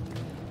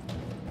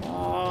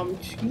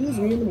 എക്സ്ക്യൂസ്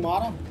മീ, ഒന്ന്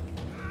മാറാം.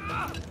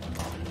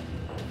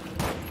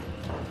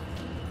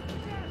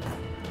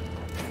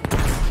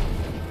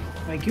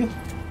 Thank you.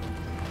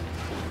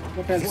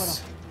 What else? Voilà.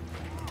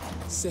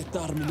 Cette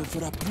arme ne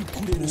fera plus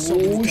couler le sang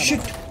de mes camarades.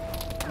 Shit!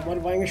 I'm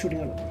buying a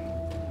shooting gun.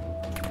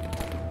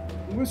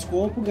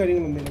 Scope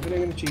കാര്യങ്ങളൊന്നും ഇല്ല. പിന്നെ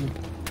എങ്ങനെ ചെയ്യും?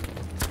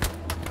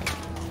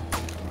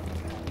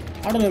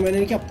 അവിടെ നിന്ന്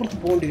എനിക്ക് അപ്പുറത്ത്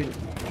പോകേണ്ടി വരും.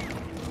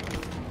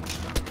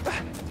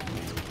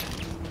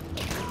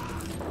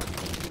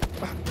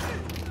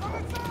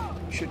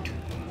 Shit.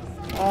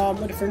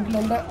 മറ്റേ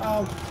ഫ്രണ്ടിലുണ്ട്.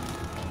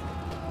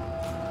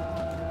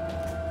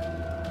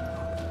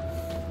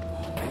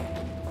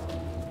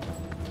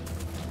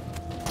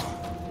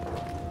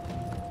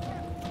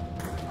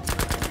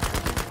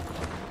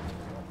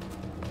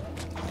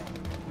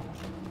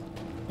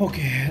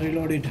 Okay,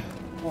 reloaded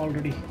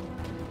already.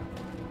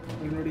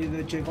 Reload ചെയ്ത്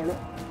വെച്ചേക്കാണ്.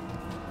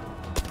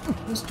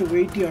 ജസ്റ്റ്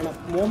വെയിറ്റ് ചെയ്യണം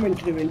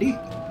മോമെന്റിന് വേണ്ടി.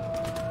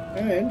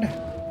 ആൻഡ്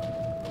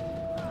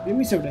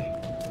എനിമീസ് എവിടെ?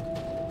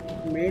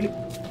 മേളിൽ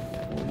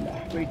ഇല്ല.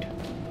 Wait,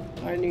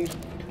 I need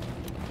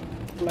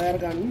flare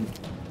gun.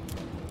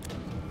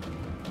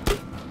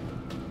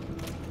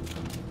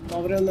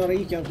 അവരെ ഒന്ന്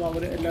അറിയിക്കാം. അപ്പോൾ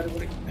അവർ എല്ലാവരും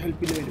കൂടി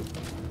ഹെൽപ്പിന് വരും.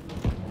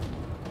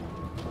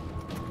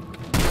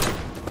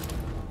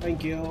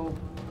 Thank you.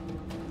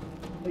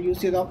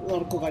 യൂസ് ചെയ്താൽ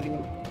നടക്കും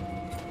കാര്യങ്ങൾ.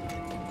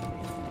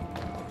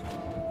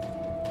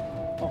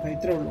 ഓക്കെ,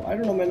 ഇത്രേ ഉള്ളൂ. ഐ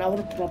ഡോണ്ട് നോ മാൻ, അവർ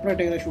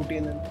പ്രോപ്പറായിട്ട് എങ്ങനെ ഷൂട്ട്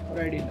ചെയ്യുന്നത് ഒരു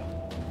ഐഡിയ ഇല്ല.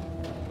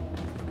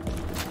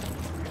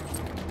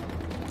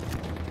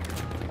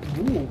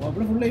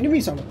 അവിടെ ഫുൾ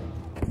എനിമീസ് ആണ്.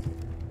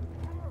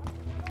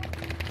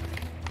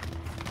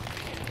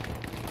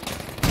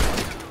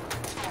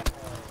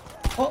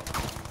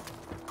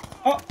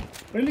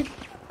 Really?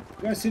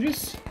 You are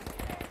serious?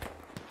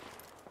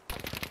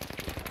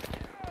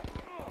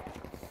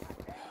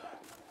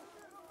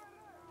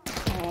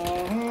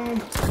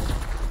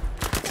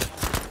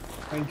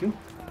 Thank you.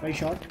 Nice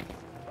shot.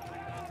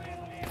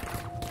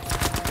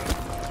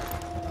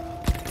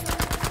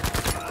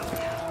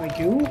 Thank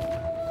you.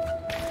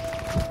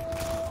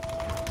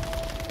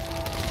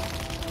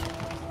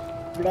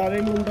 ഇവിടെ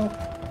ആരെങ്കിലും ഉണ്ടോ?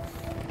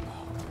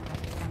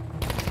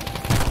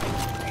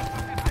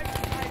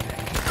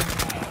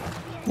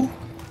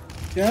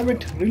 Damn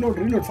it!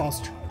 Reload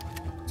fast.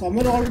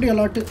 Someone already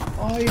alerted.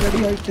 Ready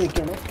ആയിട്ട്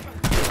നിൽക്കണം.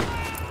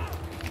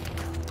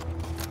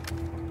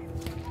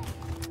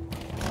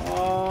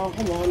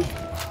 Come on.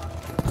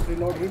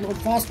 Reload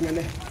fast, man.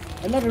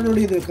 എല്ലാം reload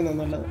ചെയ്ത് വെക്കുന്നത്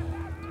നല്ലത്.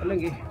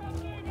 അല്ലെങ്കിൽ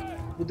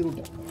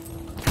ബുദ്ധിമുട്ട്.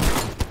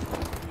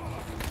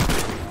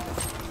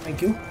 Thank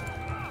you.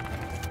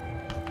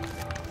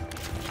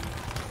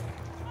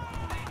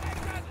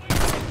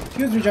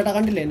 Excuse me, ചേട്ടാ,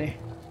 കണ്ടില്ലേ എന്നെ?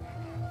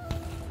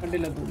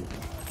 കണ്ടില്ല തോന്നുന്നു.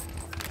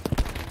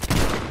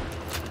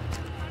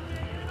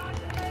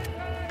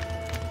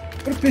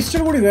 ഒരു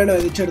പിസ്റ്റൾ കൂടി വേണം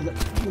ഇത് ചെറുത്.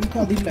 നമുക്ക്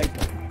അതില്ല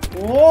ഇപ്പം.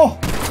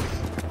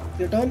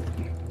 ചേട്ടാ,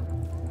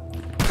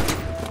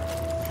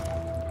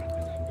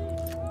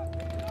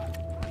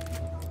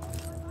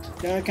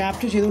 ഞാൻ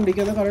ക്യാപ്ചർ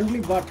ചെയ്തുകൊണ്ടിരിക്കുന്നത് currently.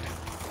 But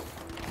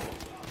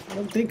I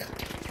don't think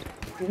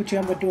നമുക്ക്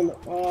ചെയ്യാൻ പറ്റുമെന്ന്.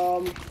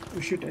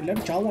 ഷിറ്റ്,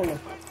 എല്ലാവരും ചാവാണോ?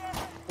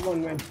 Come on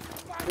man,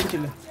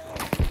 ഓടിച്ചില്ല.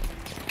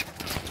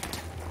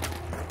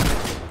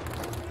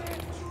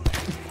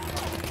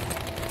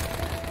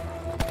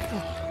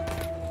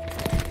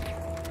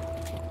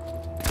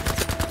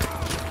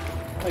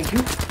 Thank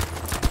you.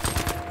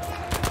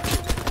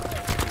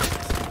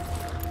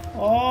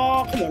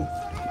 Come on.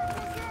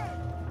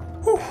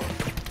 Whew.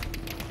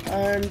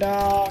 And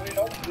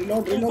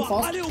reload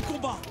fast.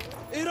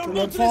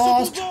 Reload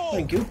fast.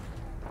 Thank you.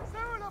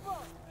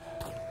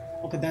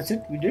 Okay, that's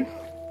it. We did.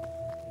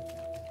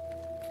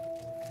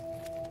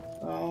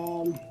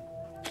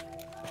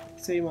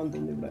 Same one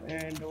thing.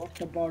 And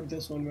what about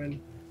this one, man?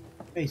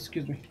 Hey,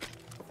 excuse me.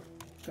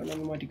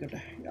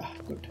 Yeah,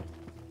 good.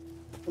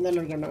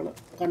 നല്ലൊരു കണ്ണാണ്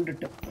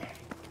കണ്ടിട്ട്.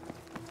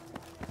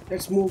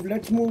 Let's move.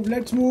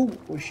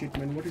 Oh shit,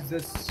 man, what is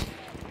this?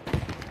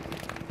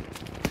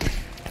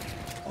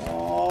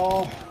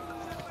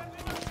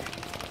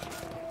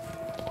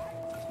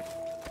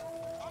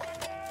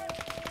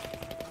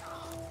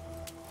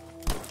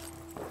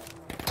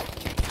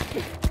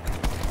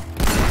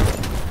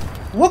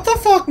 What the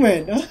fuck,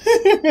 man?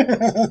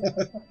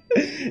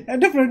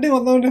 എൻ്റെ front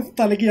വന്നവൻ്റെ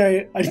തലയ്ക്ക്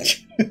അടിച്ചു.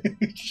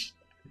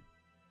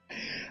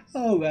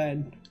 Oh man,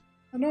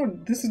 I know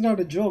this is not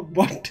a joke,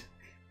 but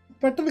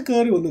പെട്ടെന്ന്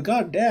കയറി വന്നു.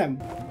 God damn,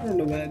 I don't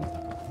know, man.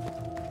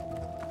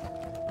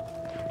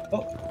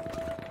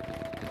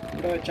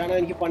 ഇവിടെ വെച്ചാണ്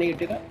എനിക്ക് പണി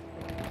കിട്ടിയത്.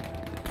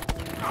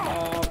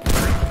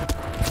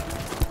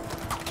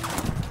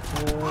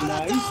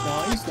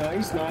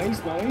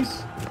 Nice.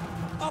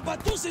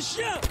 Abattons ces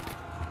chiens!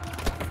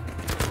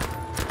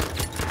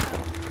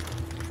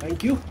 Thank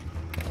you.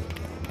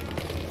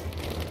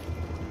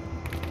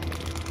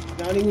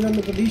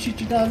 ഞാനിങ്ങനൊന്നും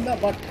പ്രതീക്ഷിച്ചിട്ടല്ല,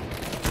 but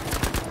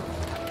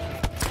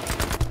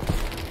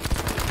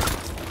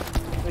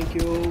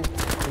Thank you.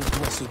 On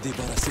doit se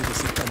débarrasser de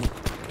ces canons.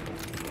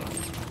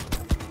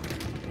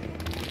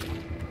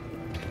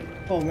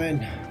 Oh man.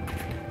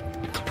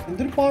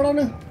 എന്തൊരു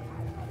പാടാണ്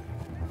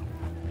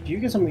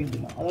ജീവിക്കാൻ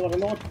സമ്മതിക്കില്ല അത്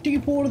പറഞ്ഞ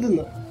ഒറ്റയ്ക്ക്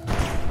പോകരുതെന്ന്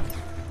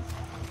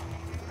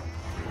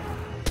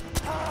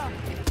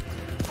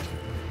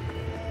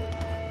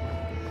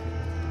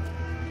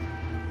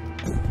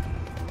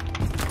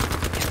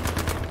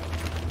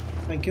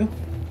thank you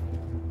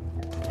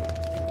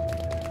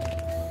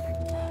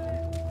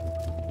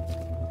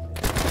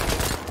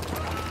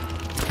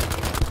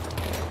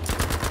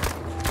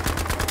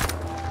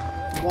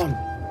one.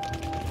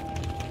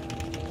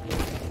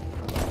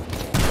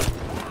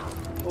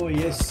 Oh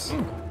yes,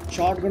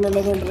 shotgun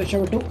ഉള്ളതുകൊണ്ട്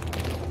രക്ഷപ്പെട്ടു.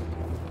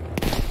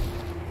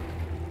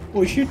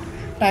 Oh shit,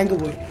 ടാങ്ക്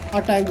പോയി. ആ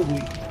ടാങ്ക്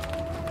പോയി.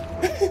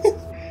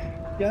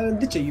 ഞാൻ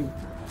എന്ത് ചെയ്യും?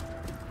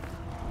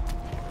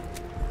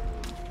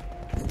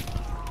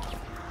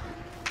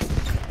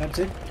 That's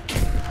it.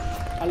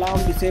 Alarm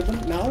disable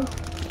now.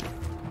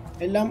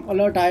 എല്ലാം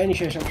അലേർട്ട് ആയതിനു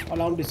ശേഷം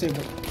അലാം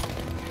ഡിസേബിൾ.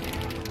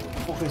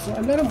 ഓക്കെ സോ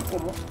എല്ലാവരും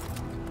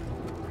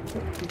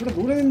ഇവിടെ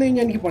ദൂരെ നിന്ന്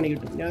കഴിഞ്ഞാൽ എനിക്ക് പണി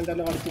കിട്ടും. ഞാൻ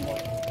എന്തായാലും അടുത്ത് പോകാം.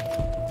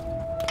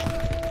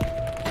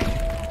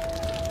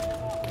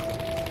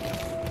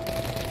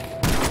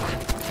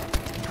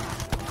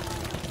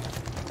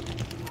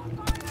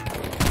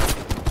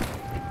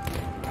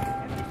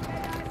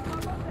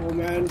 ഓ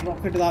മാൻ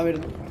റോക്കറ്റ് ഇതാ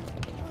വരുന്നു.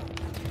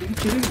 എനിക്ക്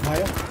ചെറിയ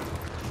ഭയം.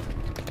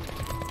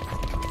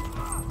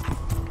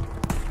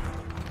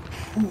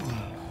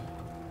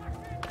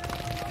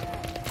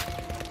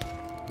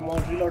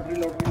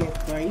 Reload.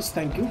 Nice,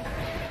 thank you.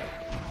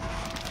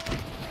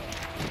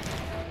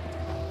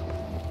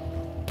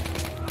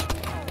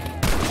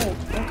 Oh,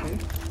 okay.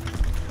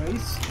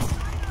 Nice.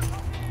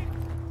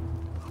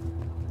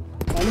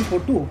 Only for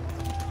two.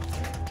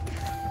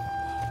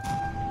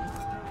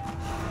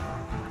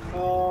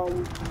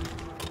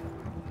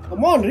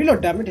 Come on,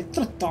 reload, damn it. It's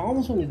a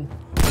Thomas on it.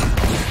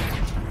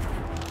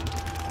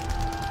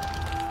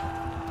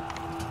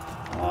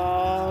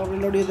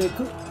 Reload it.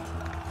 Okay,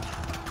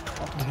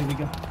 here we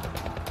go.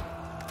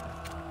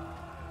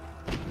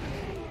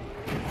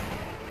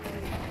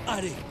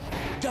 Allez,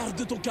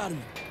 garde ton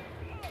calme.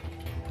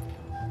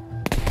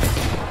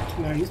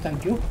 Nice,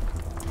 thank you.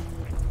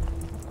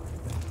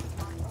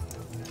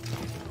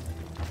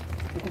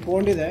 നമുക്ക്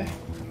പോകേണ്ടത്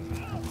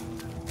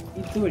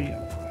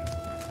ഇതുവഴിയാണ്.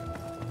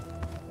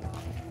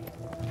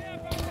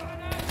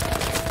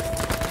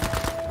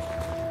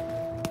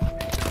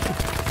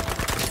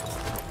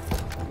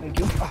 Thank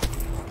you.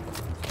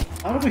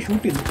 ആരൊക്കെ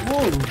shoot ചെയ്തു? ഓ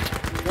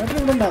battery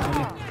ഇവിടെ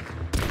ഉണ്ടാകുമല്ലേ?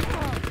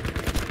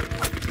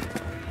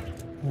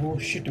 Oh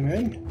shit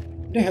മാൻ,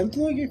 എൻ്റെ health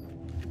നോക്കി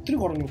ഒത്തിരി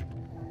കുറഞ്ഞു.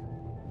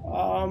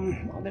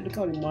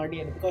 അതെടുക്കാൻ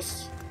മടിയാണ്. ബിക്കോസ്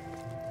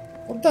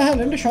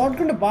എൻ്റെ ഷോർട്ട്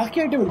കണ്ട് ബാക്കി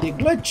ഐറ്റം എന്ത്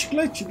ഗ്ലിച്ച്.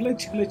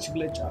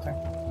 ഓക്കെ,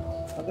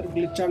 അതൊരു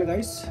ഗ്ലിച്ചാണ്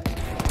guys.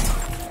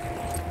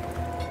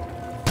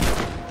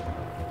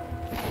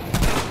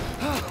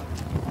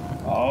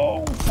 Oh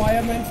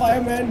fireman.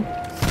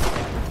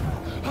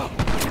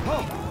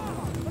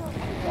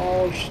 Oh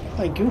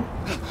thank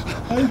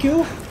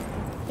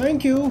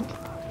you.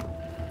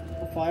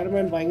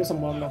 Fireman ഭയങ്കര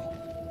സംഭവമല്ലോ.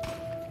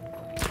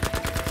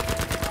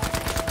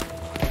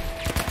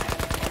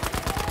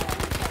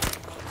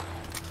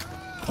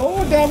 Oh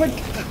damn it!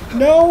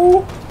 No!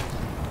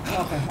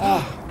 Okay,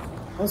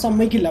 I'm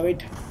സമ്മതിക്കില്ല.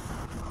 വെയിറ്റ്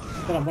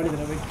പണി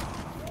തരാം. Wait.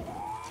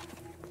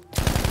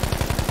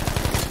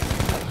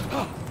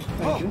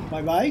 Thank you.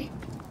 By.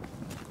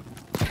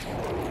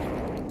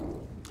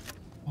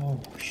 Oh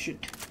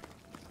shit,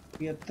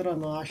 എത്ര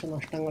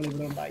നാശനഷ്ടങ്ങൾ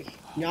ഇവിടെ ഉണ്ടായി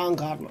ഞാൻ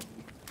കാരണം.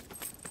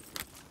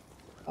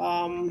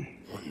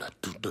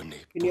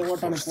 ഇനി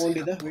എങ്ങോട്ടാണ്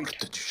പോകേണ്ടത്?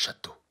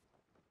 Wait.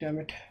 Damn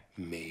it.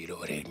 Mais il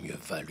aurait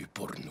mieux valu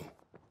pour nous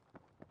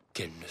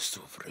qu'elle ne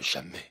s'ouvre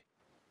jamais.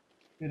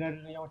 ഞാൻ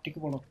ഒറ്റയ്ക്ക്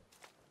പോകണം.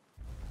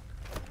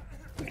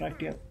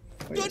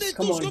 Donnez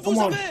tout ce que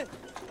vous avez.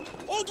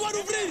 On doit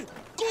l'ouvrir.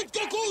 Compte.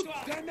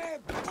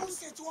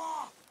 Poussez-toi.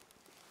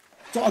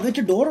 So അത്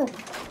വെച്ച് ഡോർ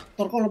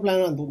തുറക്കാനുള്ള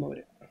പ്ലാനാണെന്ന് തോന്നുന്നു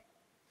അവര്.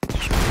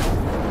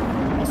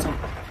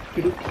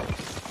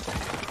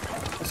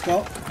 Let's go.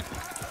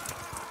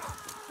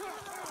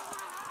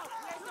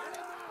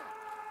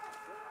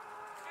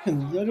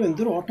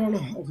 എന്തൊരു ഓട്ടമാണ്.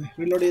 ഓക്കെ,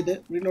 റീലോഡ്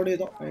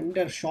ചെയ്തോ.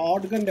 എൻ്റെ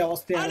ഷോട്ട് ഗൻ്റെ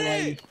അവസ്ഥയാണ്.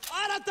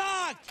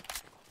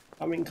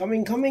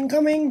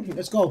 കമ്മിങ്.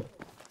 Let's go.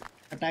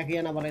 അറ്റാക്ക്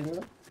ചെയ്യാനാണ്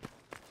പറയുന്നത്.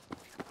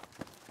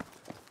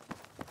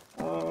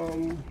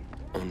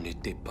 On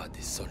n'était pas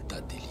des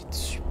soldats d'élite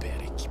super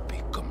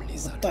équipés comme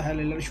les autres.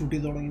 എല്ലാവരും ഷൂട്ട്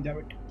ചെയ്ത് തുടങ്ങി.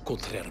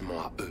 Contrairement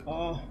à eux,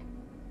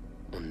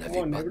 on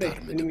n'avait pas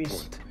d'armes de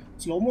pointe.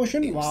 Slow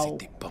motion, et on wow.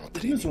 s'était pas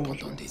entraîné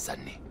pendant des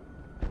années.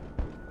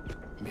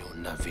 Mais on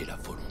avait la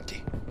volonté.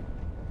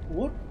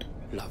 What?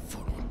 La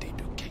volonté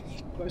de gagner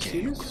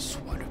quel que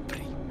soit le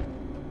prix.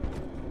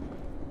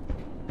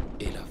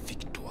 Et la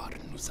victoire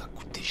nous a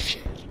coûté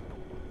cher.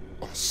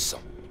 En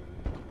sang,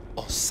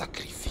 en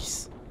sacrifice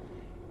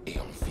et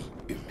en vie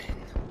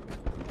humaine.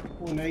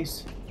 Oh nice.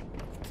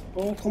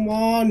 Oh come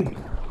on.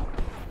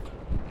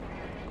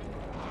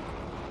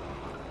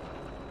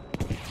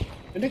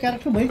 എൻ്റെ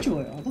character മരിച്ചു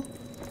പോയോ അതോ?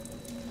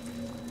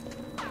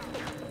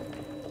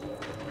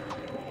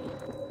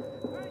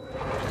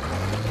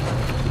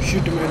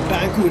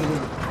 Tank വരുന്നു.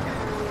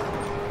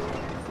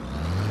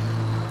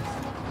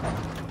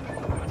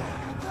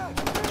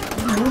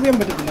 Move ചെയ്യാൻ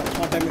പറ്റത്തില്ല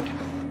ആ ടൈമിൽ.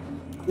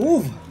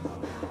 Move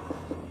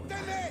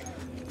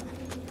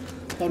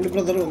തണ്ണി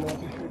ബ്രദർ വന്നു.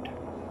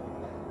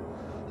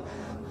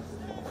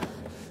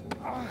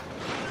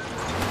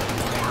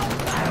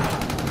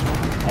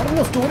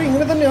 അറിഞ്ഞോ സ്റ്റോറി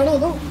ഇങ്ങനെ തന്നെയാണോ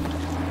അതോ?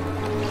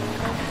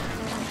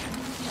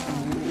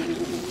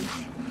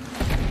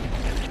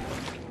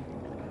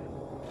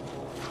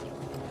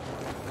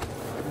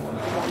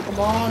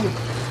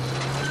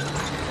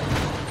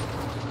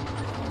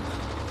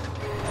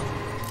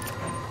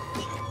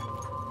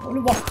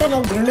 അവന് വട്ടന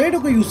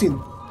ഗ്രനേഡൊക്കെ യൂസ്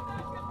ചെയ്യുന്നു.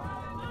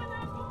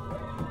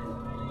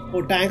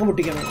 ഓ ടാങ്ക്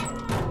പൊട്ടിക്കണം.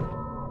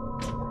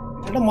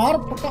 എടാ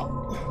മാറപ്പെട്ട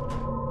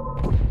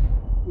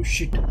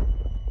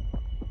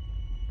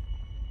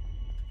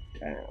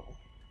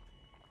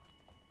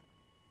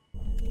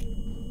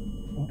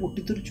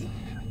പൊട്ടിത്തെറിച്ചു.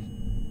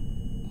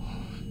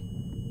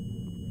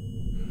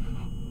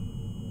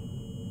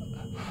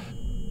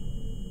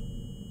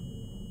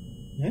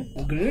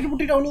 ഗ്രനേഡ്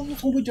പൊട്ടിട്ട് അവനൊന്നും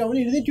സംഭവിച്ചു. അവൻ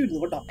എഴുന്നേറ്റ് വരുന്നു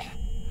കേട്ടോ.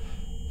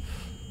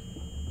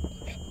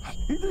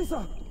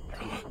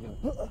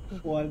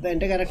 ഓ അത്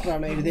എന്റെ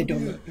ക്യാരക്ടറാണ് എഴുന്നേറ്റ്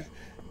വന്നത്.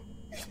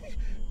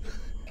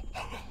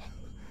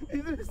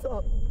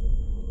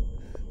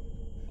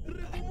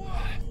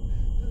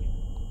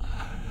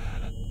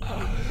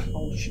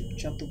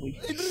 ചത്തുപോയി.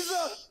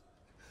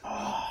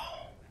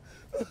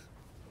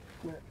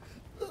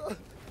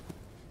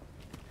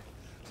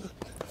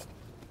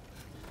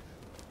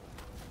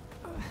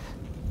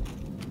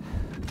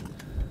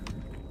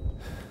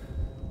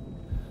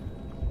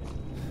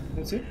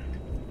 That's it.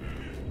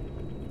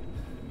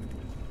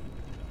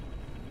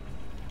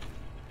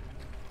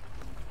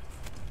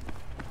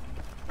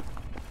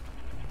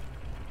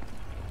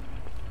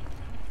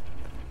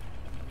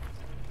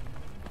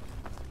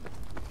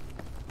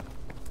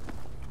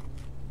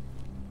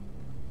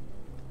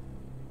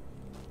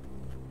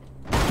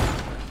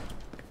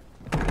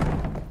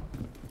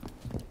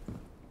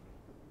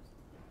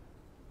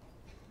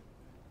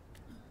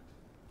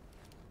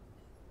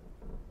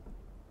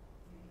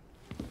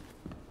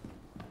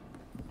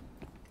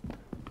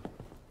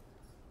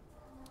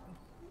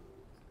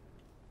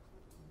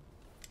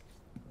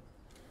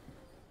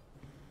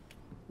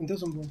 എന്താ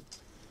സംഭവം?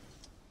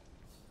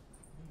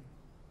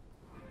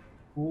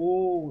 ഓ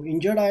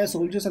ഇഞ്ചേർഡ് ആയ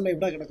സോൾജേഴ്സ് എല്ലാം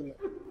ഇവിടെ കിടക്കുന്നത്.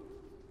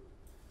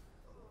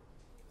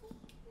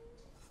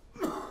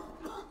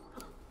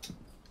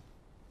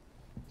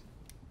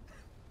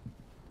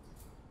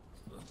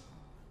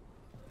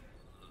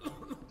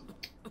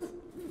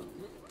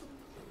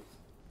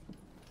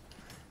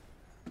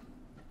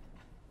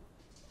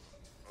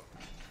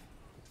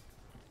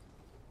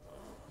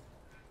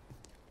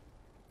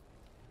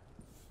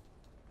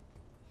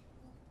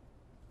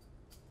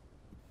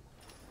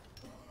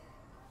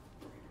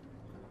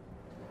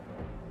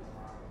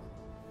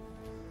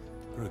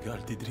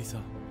 Regarde Idrissa.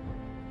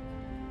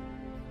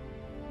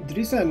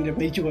 Idrissa എൻ്റെ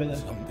മരിച്ചു പോയത്.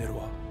 L'homme des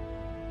rois.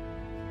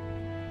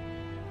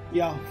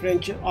 യാ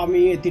ഫ്രഞ്ച്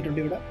ആർമി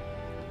എത്തിയിട്ടുണ്ട് ഇവിടെ.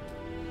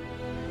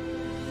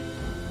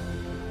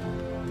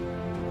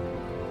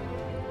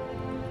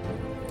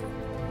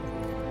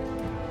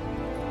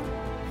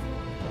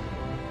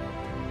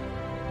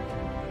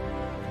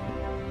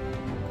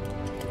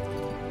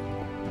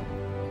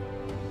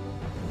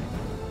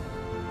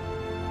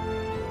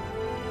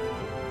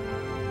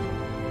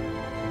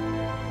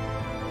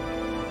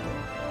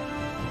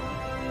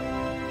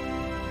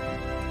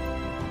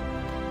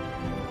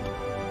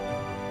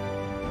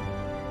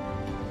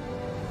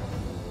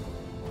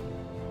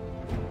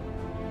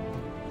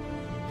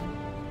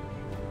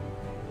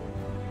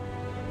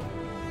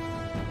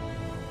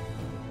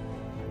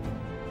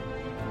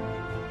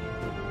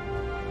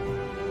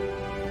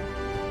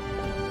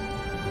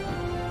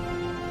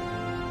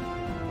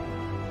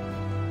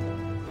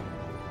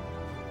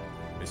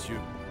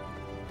 Messieurs,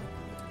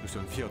 nous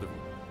sommes fiers de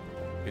vous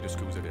et de ce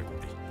que vous avez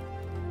accompli.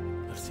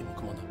 Merci, mon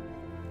commandant.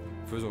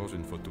 Faisons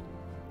une photo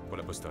pour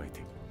la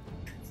postérité.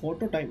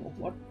 Photo time of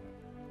what?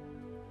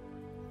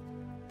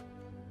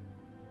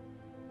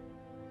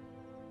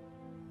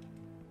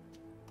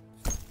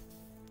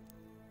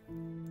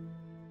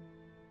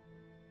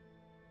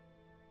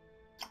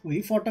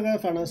 ഈ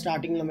ഫോട്ടോഗ്രാഫാണ്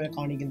സ്റ്റാർട്ടിങ്ങിൽ നമ്മളെ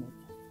കാണിക്കുന്നത്.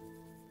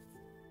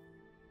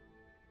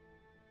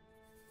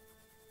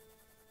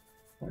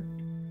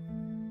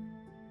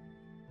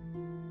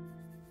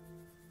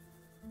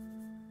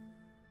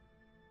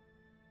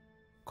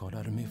 Quand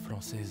l'armée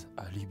française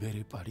a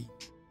libéré Paris,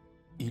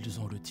 ils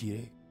ont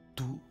retiré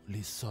tous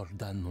les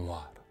soldats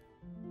noirs.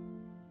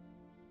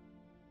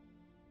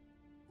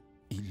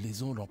 Ils les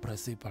ont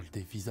remplacés par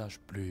des visages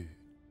plus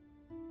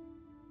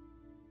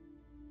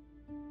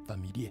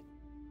familiers.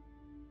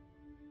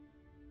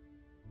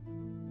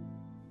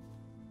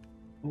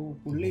 Oh,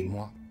 Mais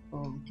moi,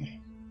 okay.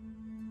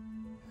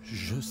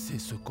 Je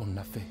sais ce qu'on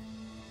a fait.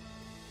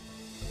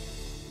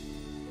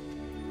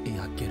 Et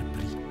à quel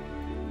prix.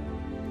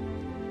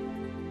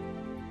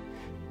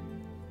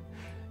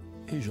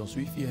 Et j'en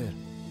suis fier.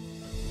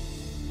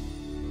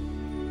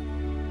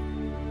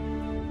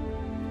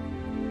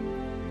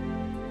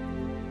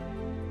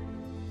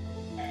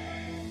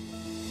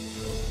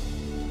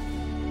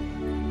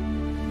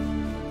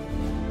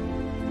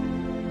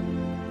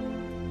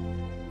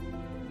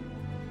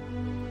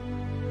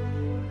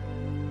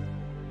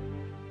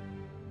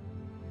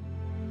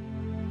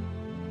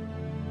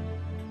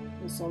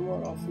 Summer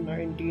of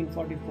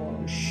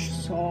 1944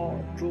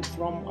 saw troops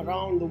from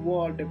around the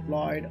world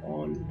deployed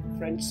on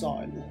French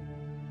soil.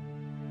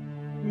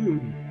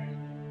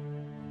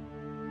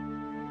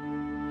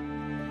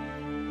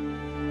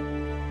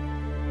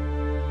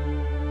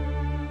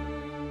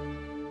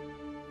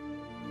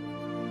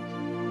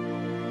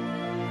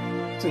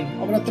 See,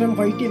 അവർ അത്രയും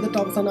fight ചെയ്തിട്ട്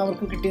അവസാനം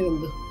അവർക്ക് കിട്ടിയത്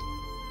എന്ത്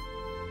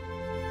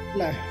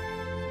അല്ലേ?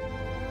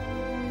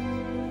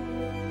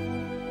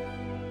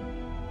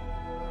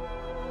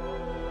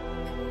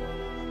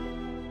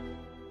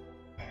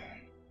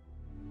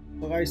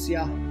 Guys,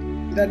 yeah,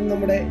 that's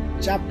നമ്മുടെ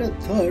chapter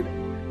 3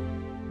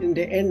 in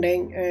the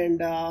ending, and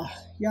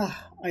yeah,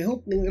 I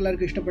hope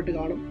നിങ്ങളെല്ലാവർക്കും ഇഷ്ടപ്പെട്ട്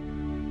കാണും.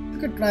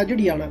 ഇതൊക്കെ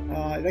ട്രാജഡിയാണ്,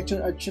 ഇതൊക്കെ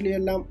ആക്ച്വലി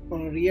എല്ലാം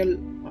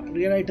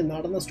റിയൽ ആയിട്ട്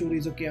നടന്ന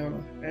സ്റ്റോറീസ് ഒക്കെയാണ്,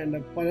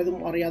 ആൻഡ് പലതും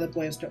അറിയാതെ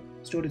പോയ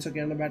സ്റ്റോറീസ്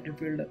ഒക്കെയാണ് ബാറ്റിൽ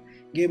ഫീൽഡ്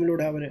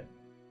ഗെയിമിലൂടെ അവർ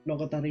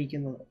ലോകത്ത്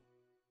അറിയിക്കുന്നത്.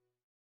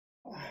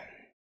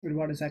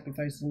 ഒരുപാട്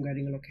സാക്രിഫൈസും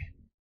കാര്യങ്ങളൊക്കെ.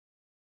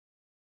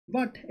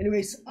 ബട്ട്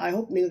എനിവേസ്, ഐ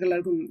ഹോപ്പ് നിങ്ങൾക്ക്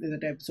എല്ലാവർക്കും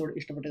ഇന്നത്തെ എപ്പിസോഡ്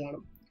ഇഷ്ടപ്പെട്ട്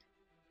കാണും.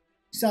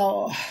 സോ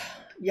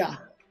yeah,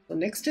 so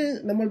next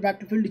നമ്മൾ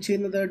ബാറ്റിൽ ഫീൽഡ്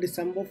ചെയ്യുന്നത്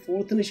December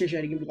 4th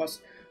ശേഷമായിരിക്കും, ബിക്കോസ്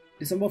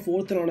December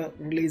 4th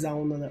റിലീസ്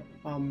ആവുന്നത്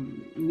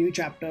new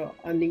chapter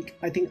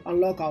I think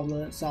unlock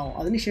ആവുന്നത്. സോ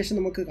അതിനുശേഷം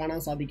നമുക്ക് കാണാൻ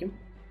സാധിക്കും.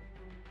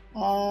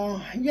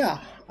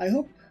 ഐ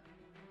ഹോപ്പ്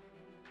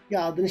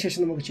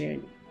അതിനുശേഷം നമുക്ക്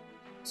ചെയ്യാം.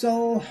 സോ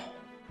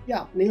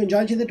നിങ്ങൾ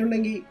എൻജോയ്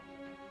ചെയ്തിട്ടുണ്ടെങ്കിൽ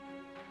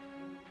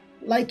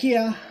ലൈക്ക്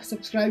ചെയ്യുക,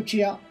 സബ്സ്ക്രൈബ്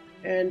ചെയ്യുക,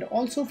 ആൻഡ്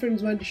ഓൾസോ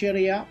ഫ്രണ്ട്സുമായിട്ട് ഷെയർ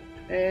ചെയ്യുക.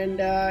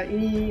 ആൻഡ്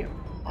ഇനി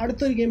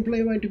അടുത്തൊരു ഗെയിം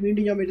പ്ലേയുമായിട്ട്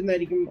വീണ്ടും ഞാൻ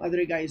വരുന്നതായിരിക്കും.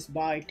 അതുവരെ guys,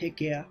 by, take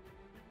care,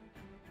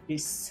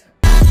 piece.